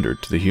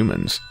surrendered to the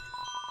humans.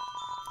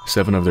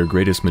 7 of their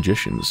greatest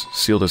magicians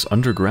sealed us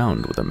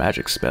underground with a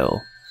magic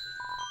spell.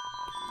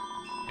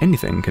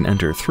 Anything can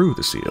enter through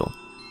the seal,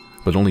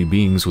 but only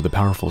beings with a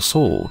powerful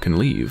soul can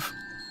leave.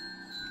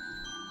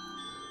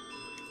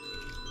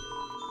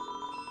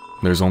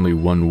 There's only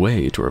one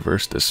way to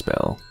reverse this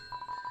spell.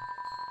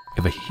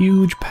 If a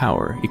huge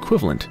power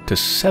equivalent to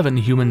 7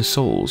 human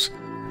souls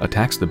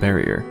attacks the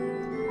barrier,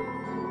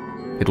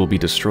 it will be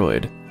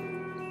destroyed.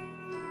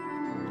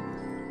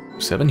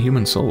 7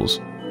 human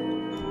souls.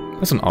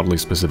 That's an oddly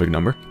specific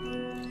number.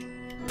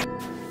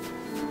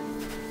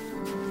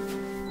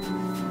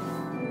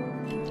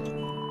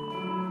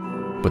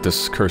 But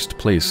this cursed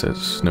place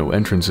has no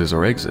entrances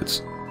or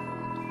exits.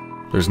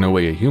 There's no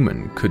way a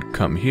human could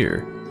come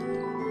here.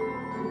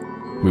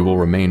 We will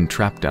remain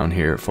trapped down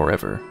here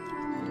forever.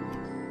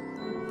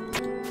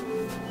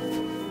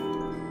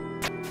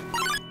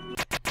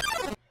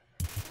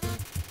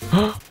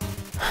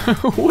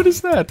 What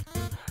is that?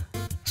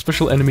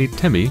 special enemy,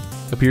 Temmie,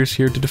 appears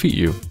here to defeat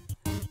you.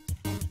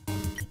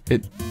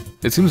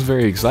 It seems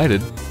very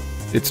excited.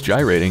 It's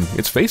gyrating.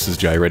 Its face is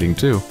gyrating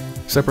too,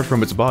 separate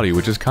from its body,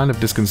 which is kind of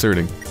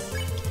disconcerting.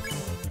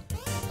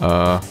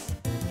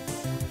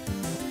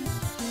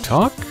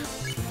 Talk?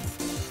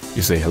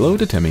 You say hello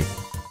to Temmie.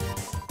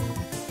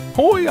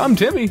 Hoi, I'm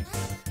Temmie!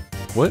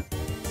 What?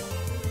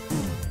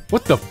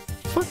 What the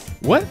fuck?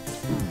 What?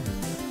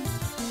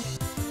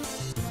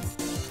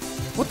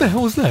 What the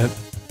hell was that?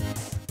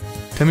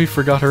 Temmie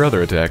forgot her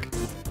other attack.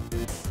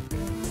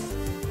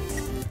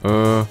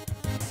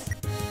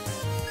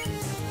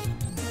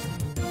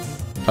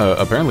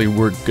 Apparently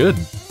we're good.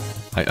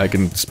 I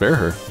can spare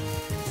her.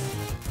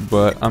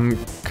 But I'm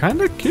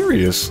kinda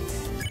curious.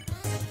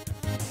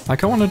 I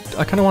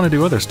kinda wanna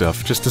do other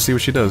stuff, just to see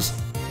what she does.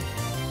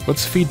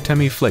 Let's feed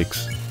Temmie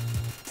flakes.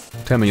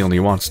 Temmie only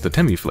wants the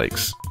Temmie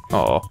flakes.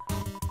 Aw.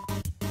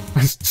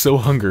 So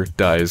hunger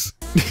dies.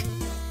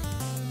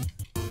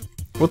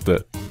 What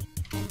the?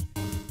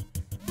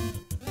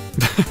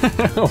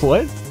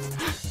 What?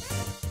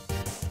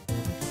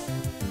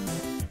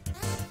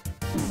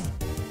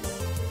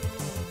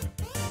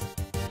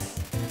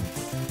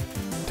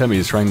 Temmie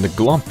is trying to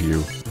glomp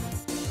you.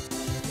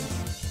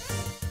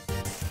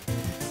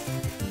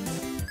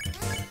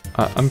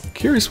 I'm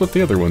curious what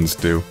the other ones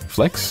do.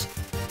 Flex?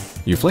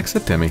 You flex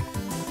at Temmie.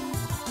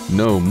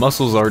 No,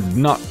 muscles are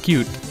not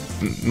cute.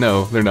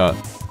 No, they're not.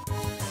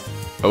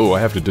 Oh, I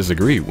have to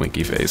disagree,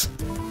 Winky Face.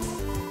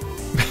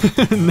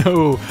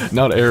 No,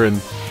 not Aaron.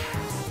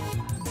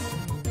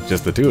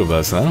 Just the two of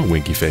us, huh,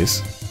 Winky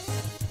Face?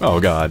 Oh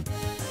god.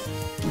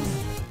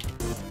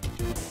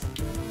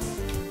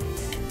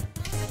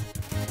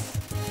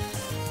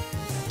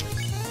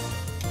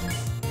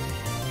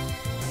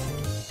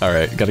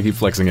 Alright, gotta keep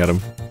flexing at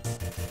him.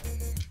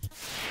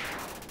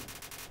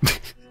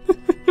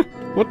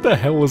 What the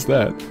hell was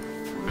that?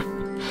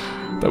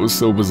 That was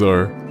so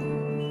bizarre.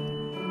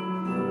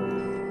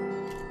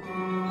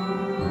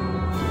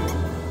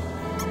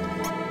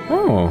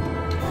 Oh.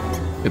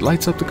 It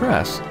lights up the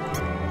grass.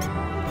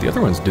 The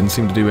other ones didn't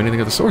seem to do anything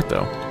of the sort,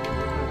 though.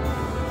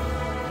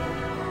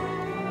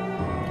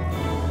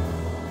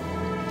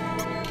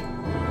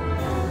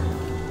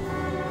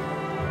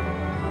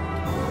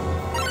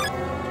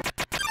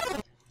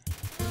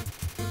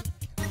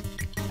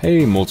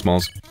 Hey,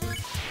 Moldsmalls.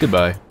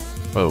 Goodbye.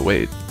 Oh,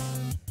 wait.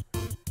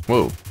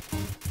 Whoa.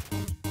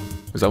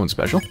 Is that one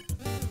special?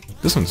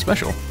 This one's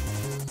special.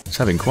 It's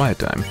having quiet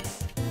time.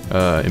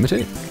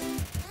 Imitate?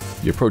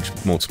 You approach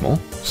Moldsmal.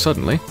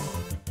 Suddenly.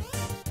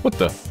 What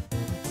the?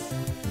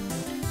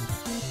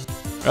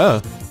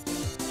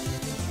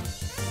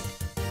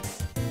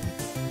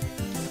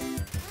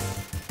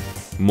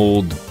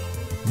 Mold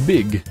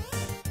Big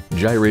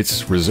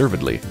gyrates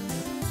reservedly.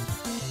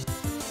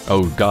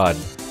 Oh god.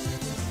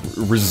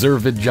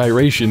 Reserved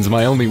gyration's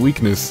my only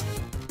weakness.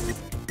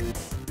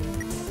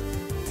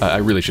 I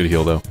really should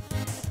heal though.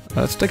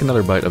 Let's take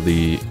another bite of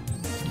the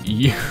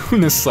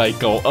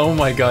unicycle. Oh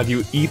my god,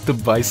 you eat the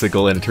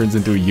bicycle and it turns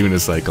into a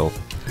unicycle.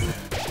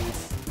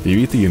 You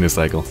eat the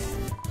unicycle.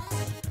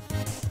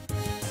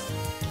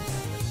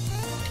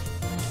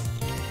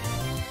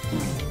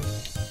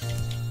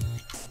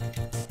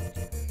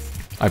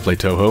 I play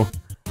Toho.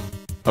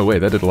 Oh wait,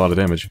 that did a lot of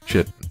damage.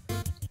 Shit.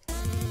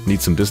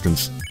 Need some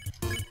distance.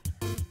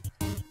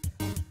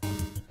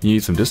 You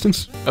need some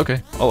distance?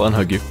 Okay, I'll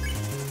unhug you.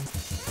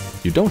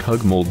 You don't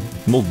hug Mold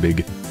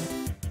Big.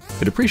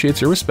 It appreciates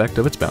your respect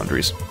of its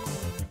boundaries.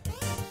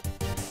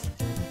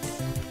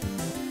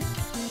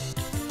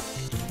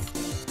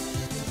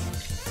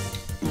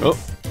 Oh,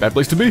 bad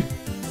place to be.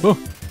 Oh.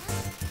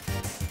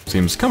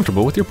 Seems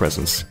comfortable with your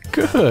presence.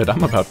 Good,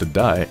 I'm about to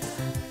die.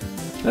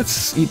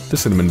 Let's eat the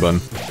cinnamon bun.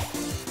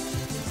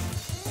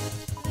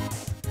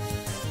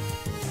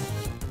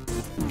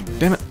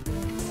 Damn it.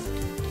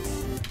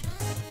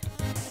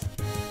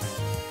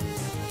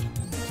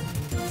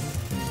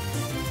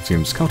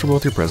 Seems comfortable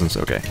with your presence,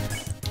 okay.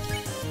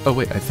 Oh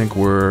wait, I think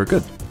we're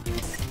good.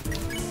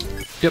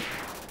 Yep.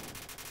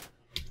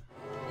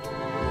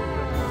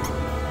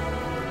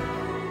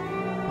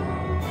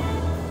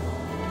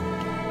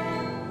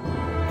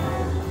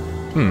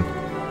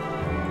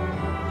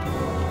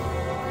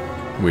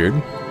 Weird.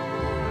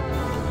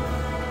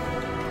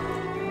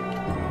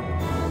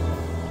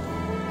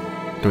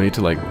 Do I need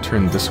to, like,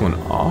 turn this one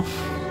off?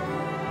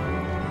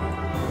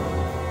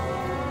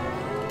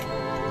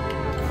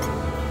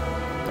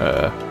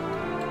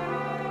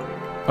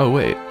 Oh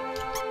wait.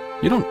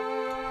 You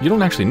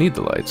don't actually need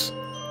the lights.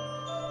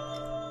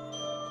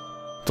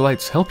 The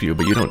lights help you,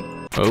 but you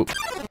don't... Oh.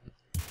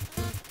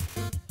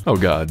 Oh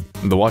god.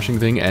 The washing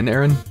thing and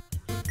Aaron?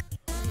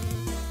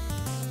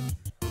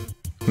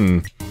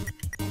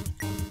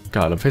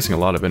 God, I'm facing a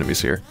lot of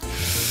enemies here.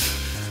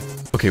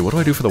 Okay, what do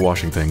I do for the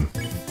washing thing?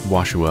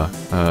 Washua.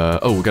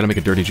 Oh, we gotta make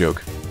a dirty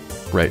joke.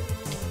 Right.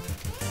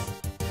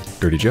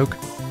 Dirty joke?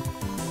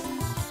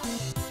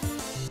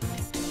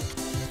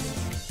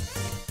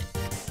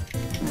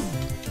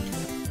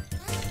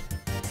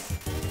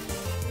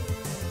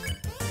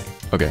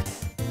 Okay.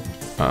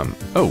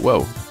 Oh,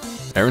 whoa.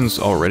 Aaron's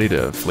all ready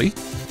to flee?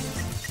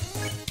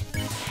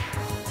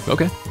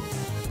 Okay.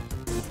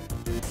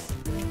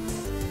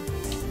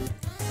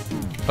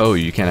 Oh,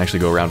 you can't actually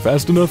go around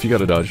fast enough? You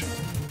gotta dodge.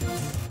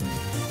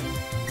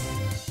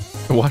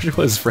 Washer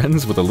was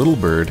friends with a little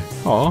bird.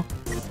 Aw.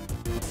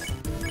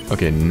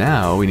 Okay,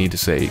 now we need to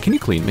say, can you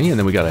clean me? And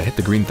then we gotta hit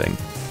the green thing.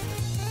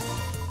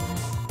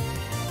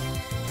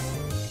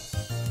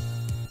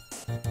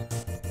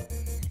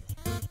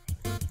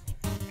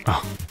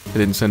 Oh, it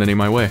didn't send any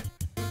my way.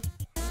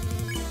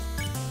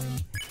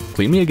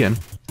 Clean me again.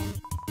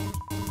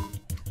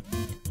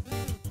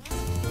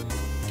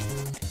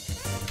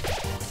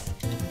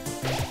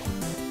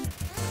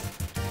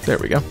 There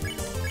we go.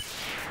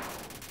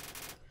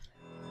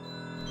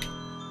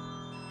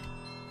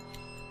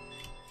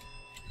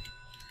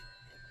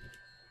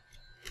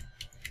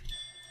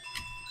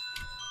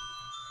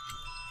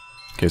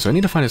 Okay, so I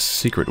need to find a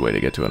secret way to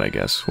get to it, I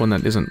guess. One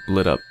that isn't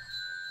lit up.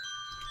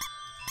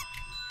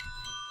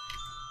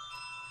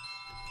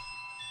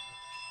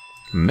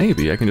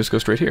 Maybe I can just go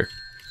straight here.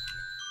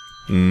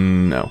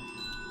 No.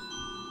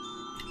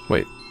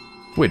 Wait.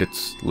 Wait,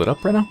 it's lit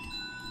up right now?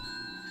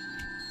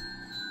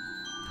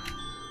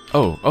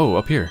 Oh,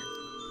 up here.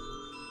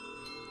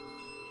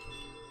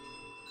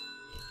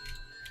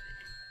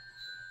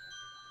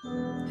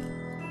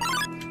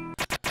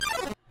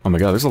 Oh my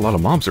god, there's a lot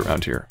of mobs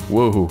around here.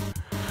 Whoa.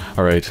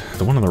 Alright,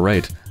 the one on the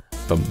right,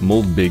 the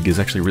mold big, is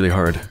actually really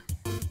hard.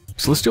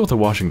 So let's deal with the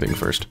washing thing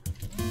first.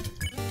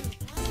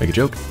 Make a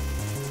joke.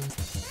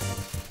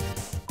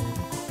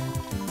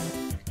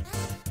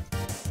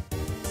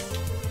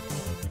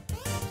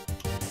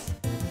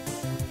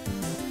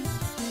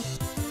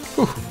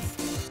 Whew.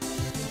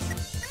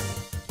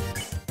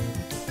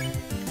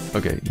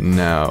 Okay,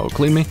 now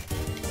clean me.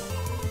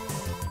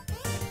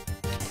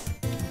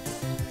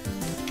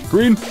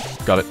 Green!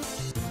 Got it.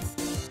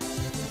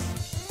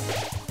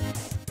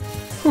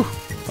 Whew.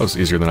 That was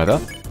easier than I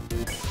thought.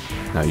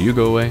 Now you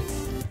go away.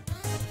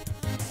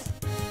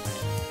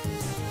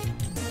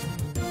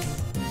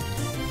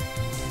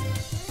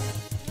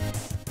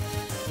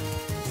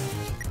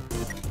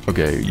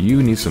 Okay,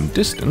 you need some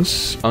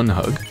distance.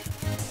 Unhug.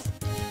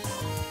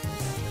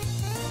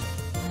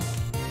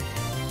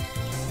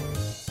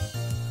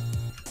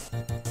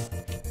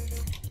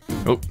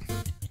 Oh,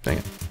 dang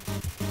it.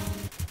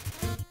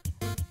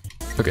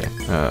 Okay,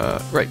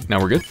 right, now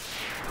we're good.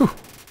 Whew.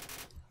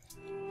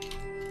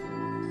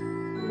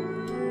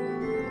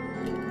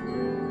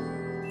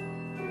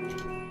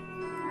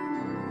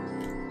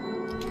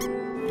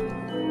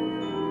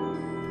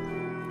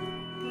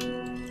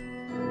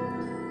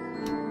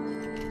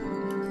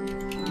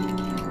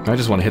 I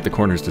just want to hit the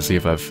corners to see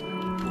if I've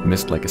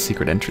missed, like, a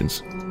secret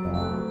entrance.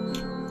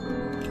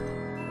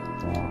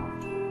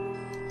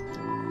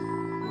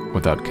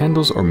 Without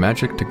candles or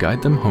magic to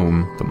guide them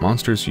home, the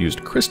monsters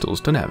used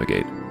crystals to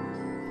navigate.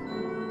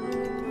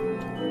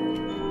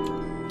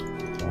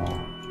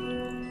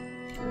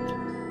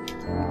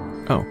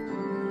 Oh.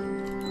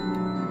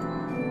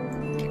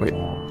 Wait.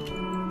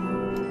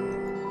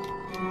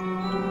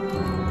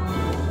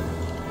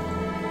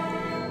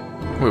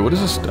 Wait, what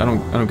is this? I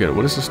don't get it.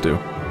 What does this do?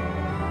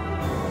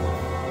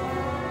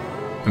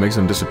 It makes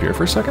them disappear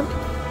for a second?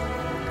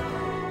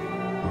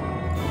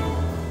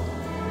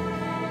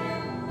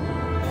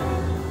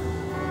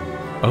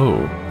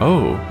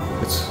 Oh,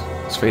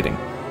 it's fading.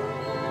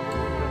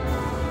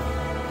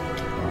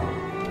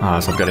 Ah,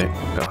 so I've got to...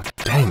 Oh,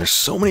 dang, there's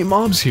so many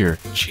mobs here.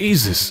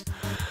 Jesus.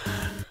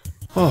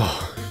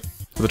 Oh,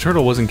 the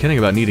turtle wasn't kidding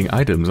about needing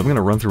items. I'm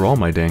gonna run through all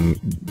my dang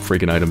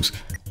freaking items.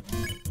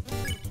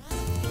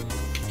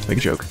 Make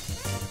a joke.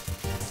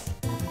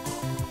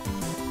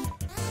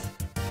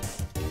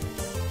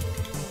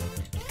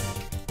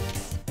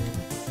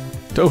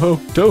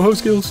 Toho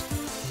skills.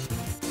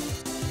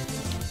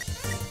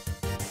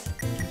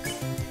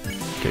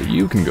 Okay,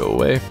 you can go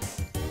away.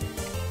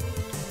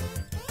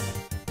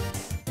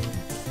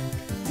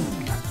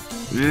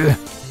 Ugh.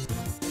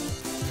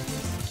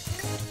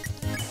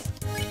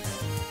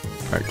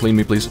 Alright, clean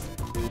me, please.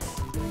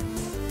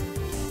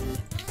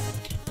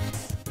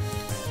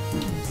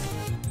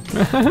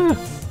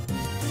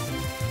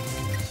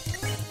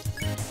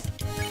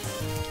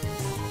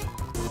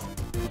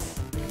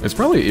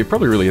 It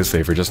probably really is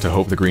safer just to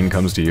hope the green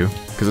comes to you,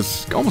 because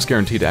it's almost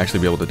guaranteed to actually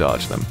be able to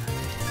dodge them.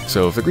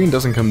 So if the green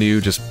doesn't come to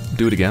you, just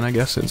do it again, I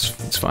guess.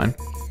 It's fine.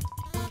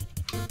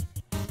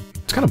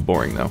 It's kind of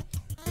boring, though.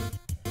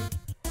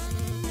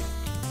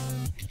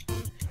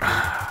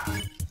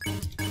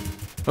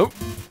 Oh!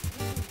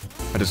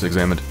 I just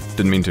examined.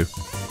 Didn't mean to.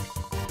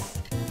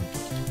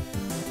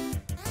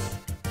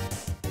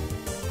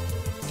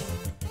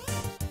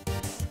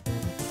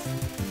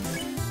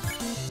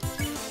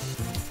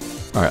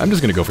 Alright, I'm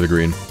just gonna go for the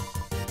green.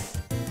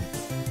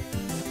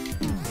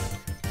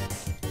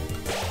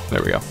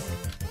 There we go.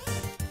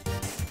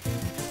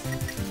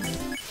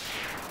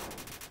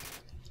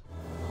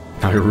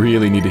 I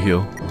really need to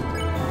heal.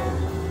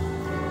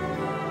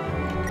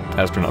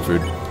 Astronaut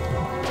food.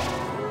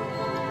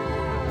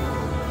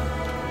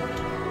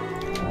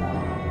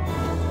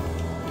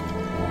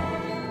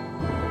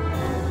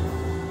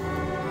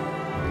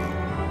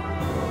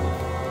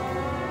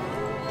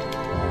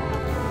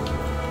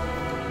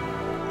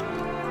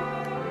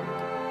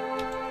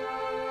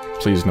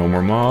 Please, no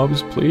more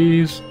mobs,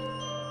 please.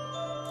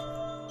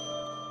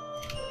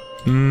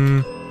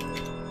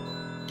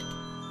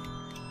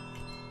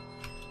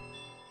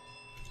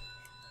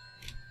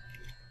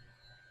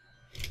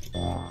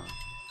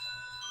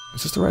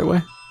 Is this the right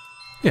way?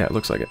 Yeah, it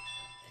looks like it.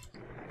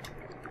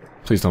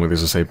 Please tell me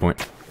there's a save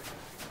point.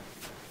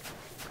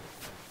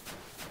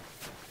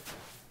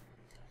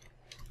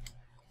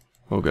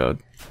 Oh god.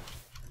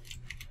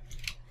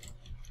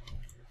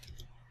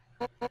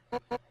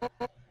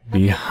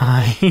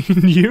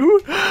 Behind you?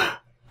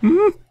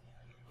 Hmm?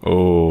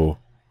 Oh.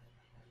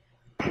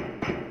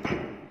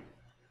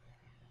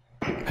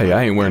 Hey,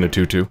 I ain't wearing a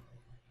tutu.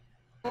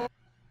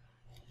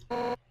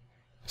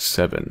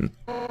 7.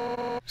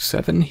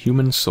 7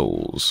 human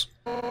souls.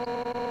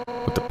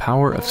 With the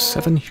power of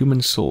 7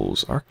 human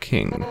souls, our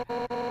king,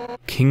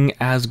 King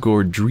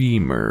Asgore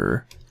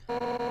Dreamer,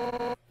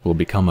 will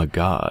become a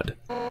god.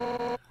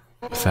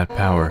 With that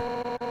power,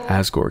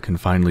 Asgore can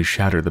finally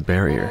shatter the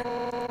barrier.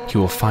 He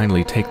will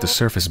finally take the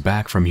surface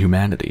back from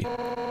humanity,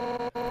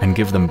 and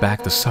give them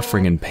back the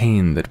suffering and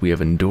pain that we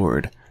have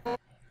endured.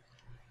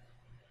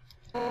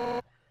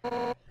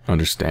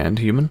 Understand,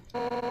 human?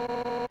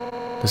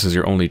 This is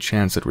your only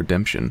chance at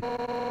redemption.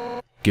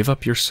 Give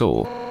up your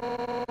soul,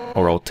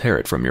 or I'll tear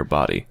it from your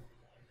body.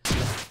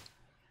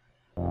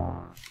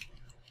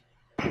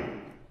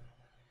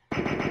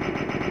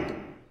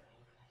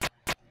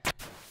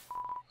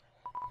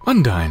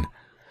 Undyne!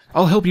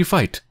 I'll help you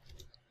fight!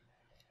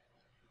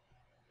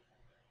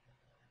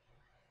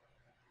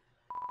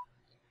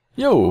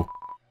 Yo!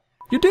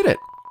 You did it!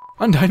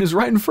 Undyne is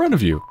right in front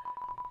of you!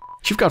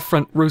 You've got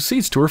front row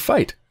seats to her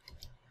fight!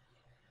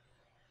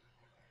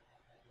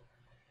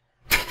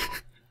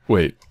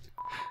 Wait.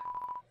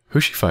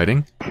 Who's she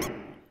fighting?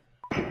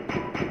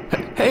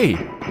 Hey!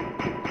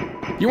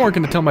 You aren't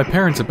going to tell my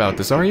parents about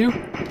this, are you?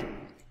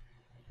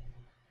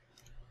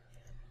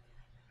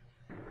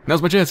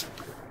 Now's my chance!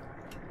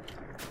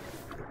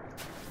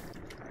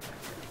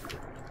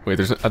 Wait,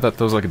 I thought that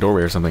was like a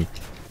doorway or something.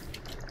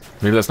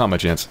 Maybe that's not my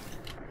chance.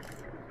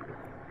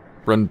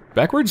 Run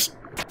backwards?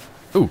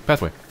 Ooh,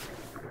 pathway.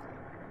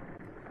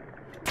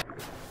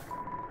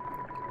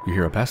 You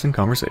hear a passing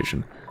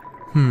conversation.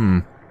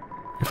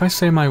 If I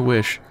say my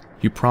wish,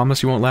 you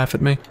promise you won't laugh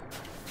at me?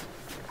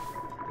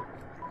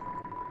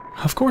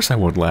 Of course I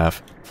won't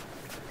laugh.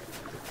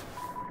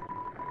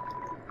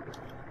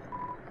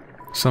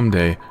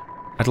 Someday,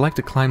 I'd like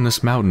to climb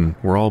this mountain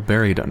we're all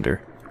buried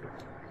under.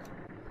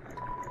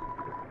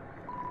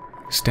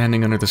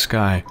 Standing under the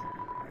sky,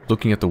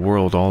 looking at the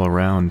world all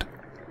around.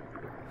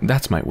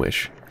 That's my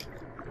wish.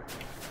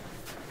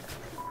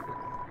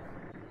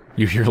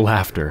 You hear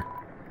laughter.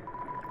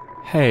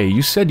 Hey,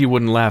 you said you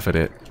wouldn't laugh at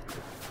it.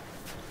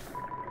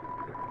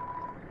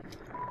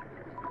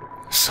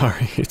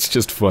 Sorry, it's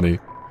just funny.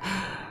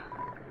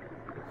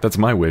 That's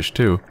my wish,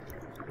 too.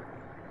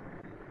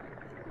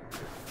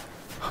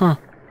 Huh.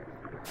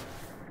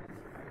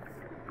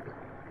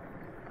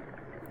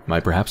 Am I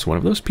perhaps one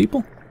of those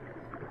people?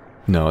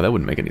 No, that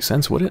wouldn't make any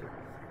sense, would it?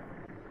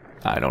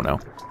 I don't know.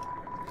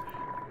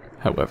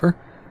 However,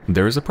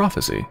 there is a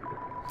prophecy.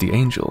 The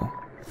angel,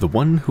 the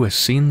one who has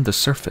seen the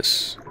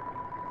surface.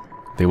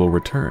 They will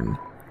return,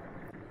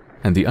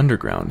 and the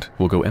underground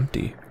will go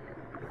empty.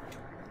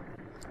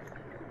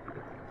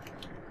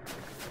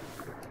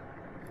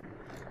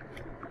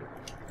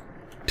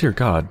 Dear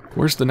God,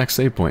 where's the next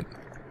save point?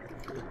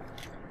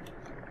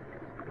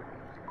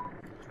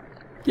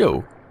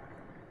 Yo!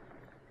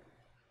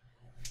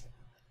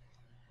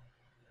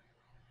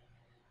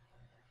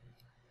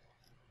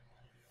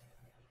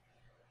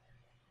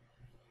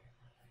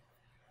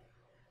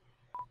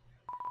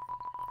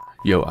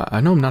 Yo, I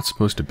know I'm not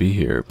supposed to be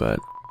here, but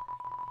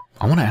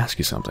I want to ask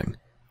you something.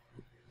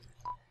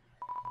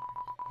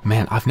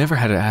 Man, I've never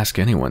had to ask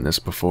anyone this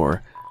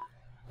before.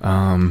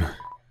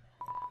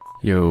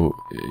 Yo,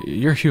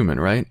 you're human,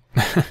 right?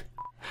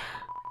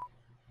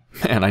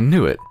 Man, I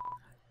knew it.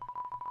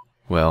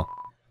 Well,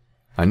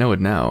 I know it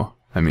now.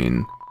 I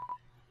mean,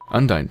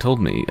 Undyne told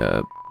me,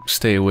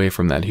 stay away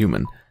from that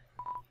human.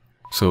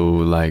 So,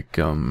 like,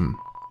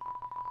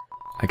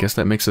 I guess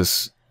that makes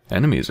us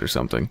enemies or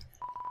something.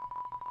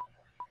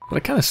 But I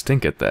kind of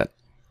stink at that.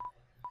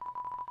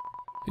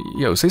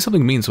 Yo, say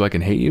something mean so I can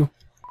hate you.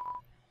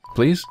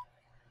 Please?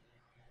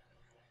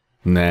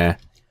 Nah.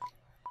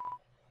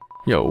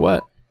 Yo,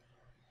 what?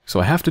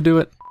 So I have to do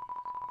it?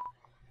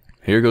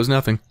 Here goes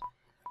nothing.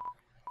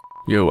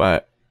 Yo,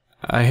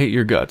 I hate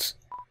your guts.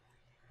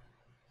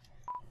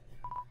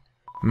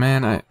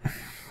 Man,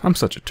 I'm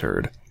such a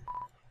turd.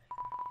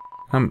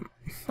 I'm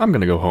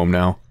gonna go home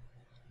now.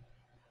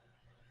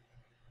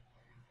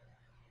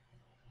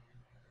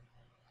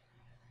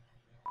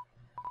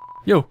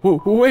 Yo,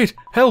 wait!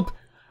 Help!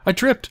 I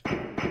tripped!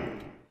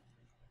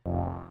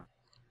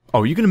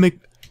 Oh, you gonna make...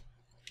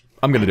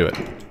 I'm gonna do it.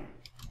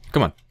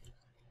 Come on.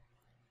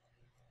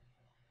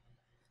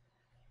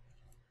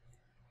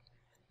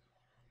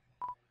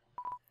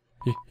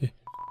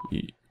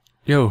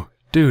 Yo,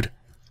 dude.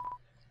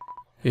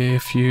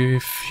 If you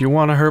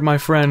want to hurt my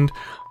friend,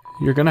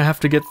 you're gonna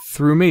have to get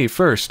through me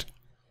first.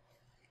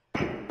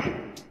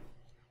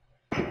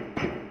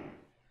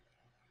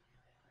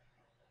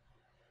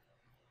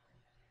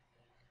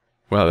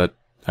 Wow, that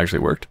actually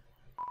worked.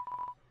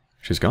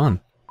 She's gone.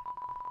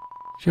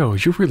 Yo,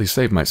 you really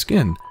saved my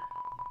skin.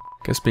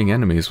 Guess being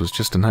enemies was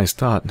just a nice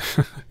thought.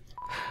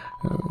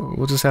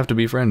 We'll just have to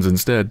be friends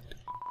instead.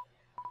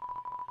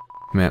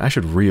 Man, I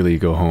should really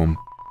go home.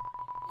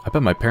 I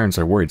bet my parents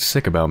are worried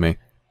sick about me.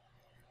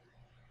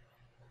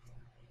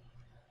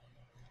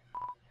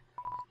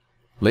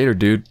 Later,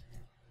 dude.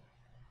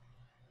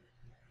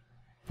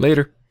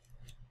 Later.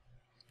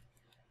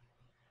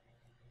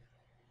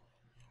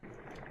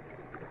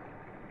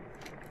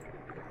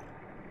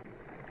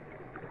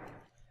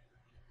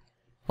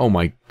 Oh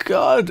my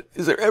god,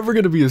 is there ever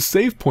going to be a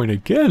save point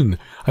again?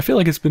 I feel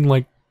like it's been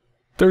like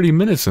 30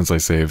 minutes since I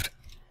saved.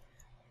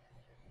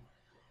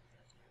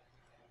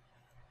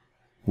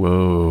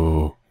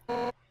 Whoa.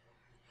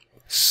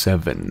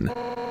 7.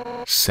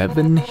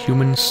 7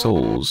 human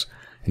souls,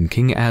 and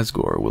King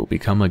Asgore will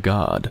become a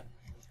god.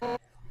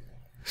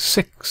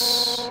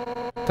 6.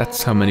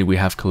 That's how many we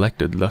have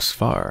collected thus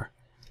far.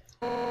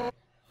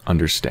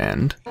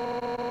 Understand?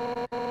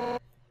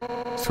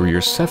 Through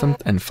your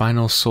 7th and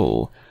final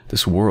soul,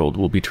 this world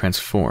will be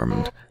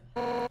transformed.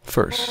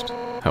 First,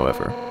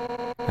 however,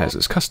 as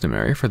is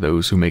customary for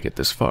those who make it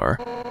this far,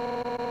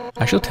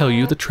 I shall tell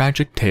you the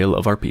tragic tale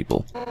of our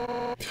people.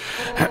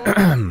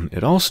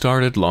 It all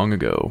started long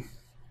ago.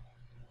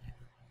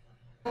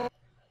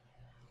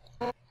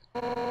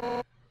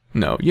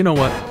 No, you know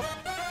what?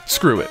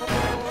 Screw it.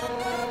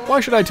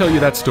 Why should I tell you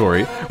that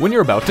story when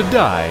you're about to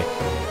die?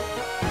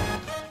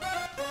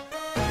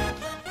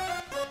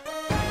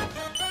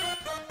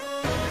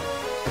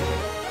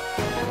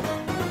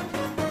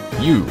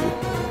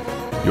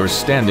 You're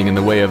standing in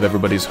the way of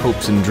everybody's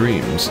hopes and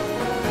dreams.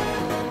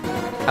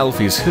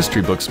 Alfie's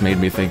history books made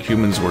me think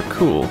humans were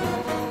cool,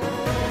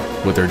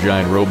 with their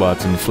giant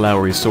robots and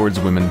flowery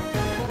swordswomen.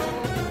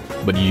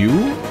 But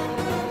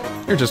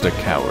you're just a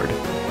coward,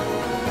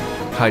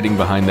 hiding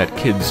behind that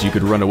kid's you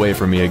could run away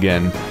from me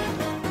again.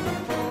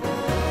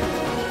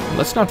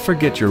 Let's not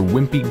forget your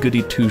wimpy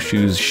goody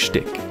two-shoes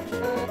shtick.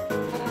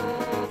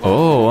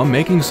 Oh, I'm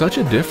making such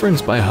a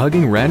difference by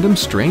hugging random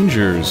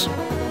strangers.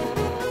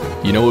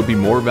 You know what would be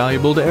more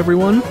valuable to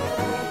everyone?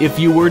 If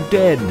you were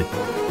dead.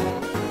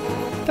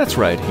 That's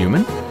right,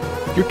 human.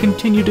 Your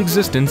continued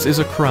existence is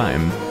a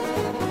crime.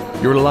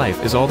 Your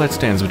life is all that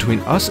stands between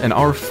us and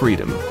our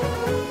freedom.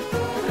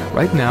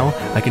 Right now,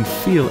 I can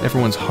feel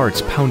everyone's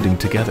hearts pounding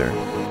together.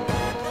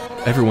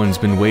 Everyone's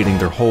been waiting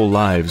their whole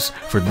lives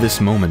for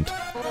this moment.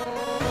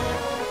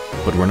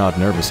 But we're not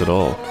nervous at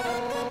all.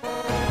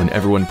 When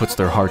everyone puts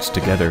their hearts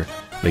together,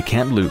 they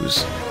can't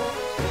lose.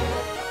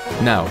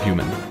 Now,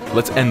 human,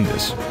 let's end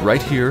this,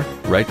 right here,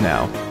 right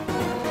now.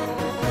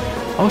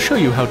 I'll show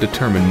you how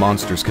determined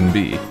monsters can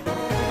be.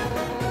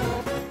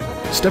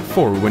 Step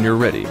forward when you're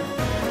ready.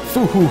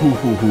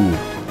 Foo-hoo-hoo-hoo-hoo.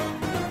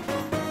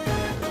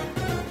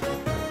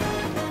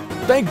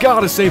 Thank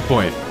God, a save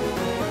point!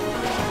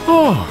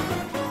 Oh!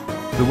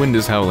 The wind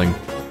is howling.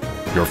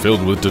 You're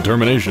filled with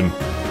determination.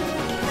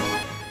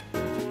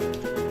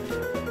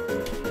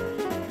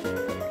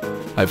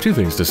 I have 2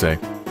 things to say.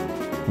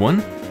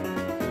 1,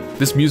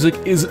 this music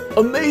is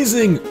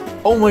amazing!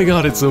 Oh my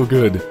god, it's so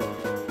good.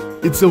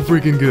 It's so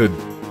freaking good.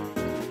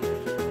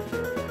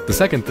 The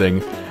second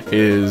thing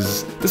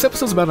is, this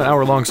episode's about an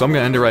hour long, so I'm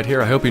gonna end it right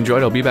here. I hope you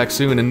enjoyed. I'll be back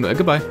soon, and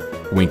goodbye.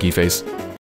 Winky face.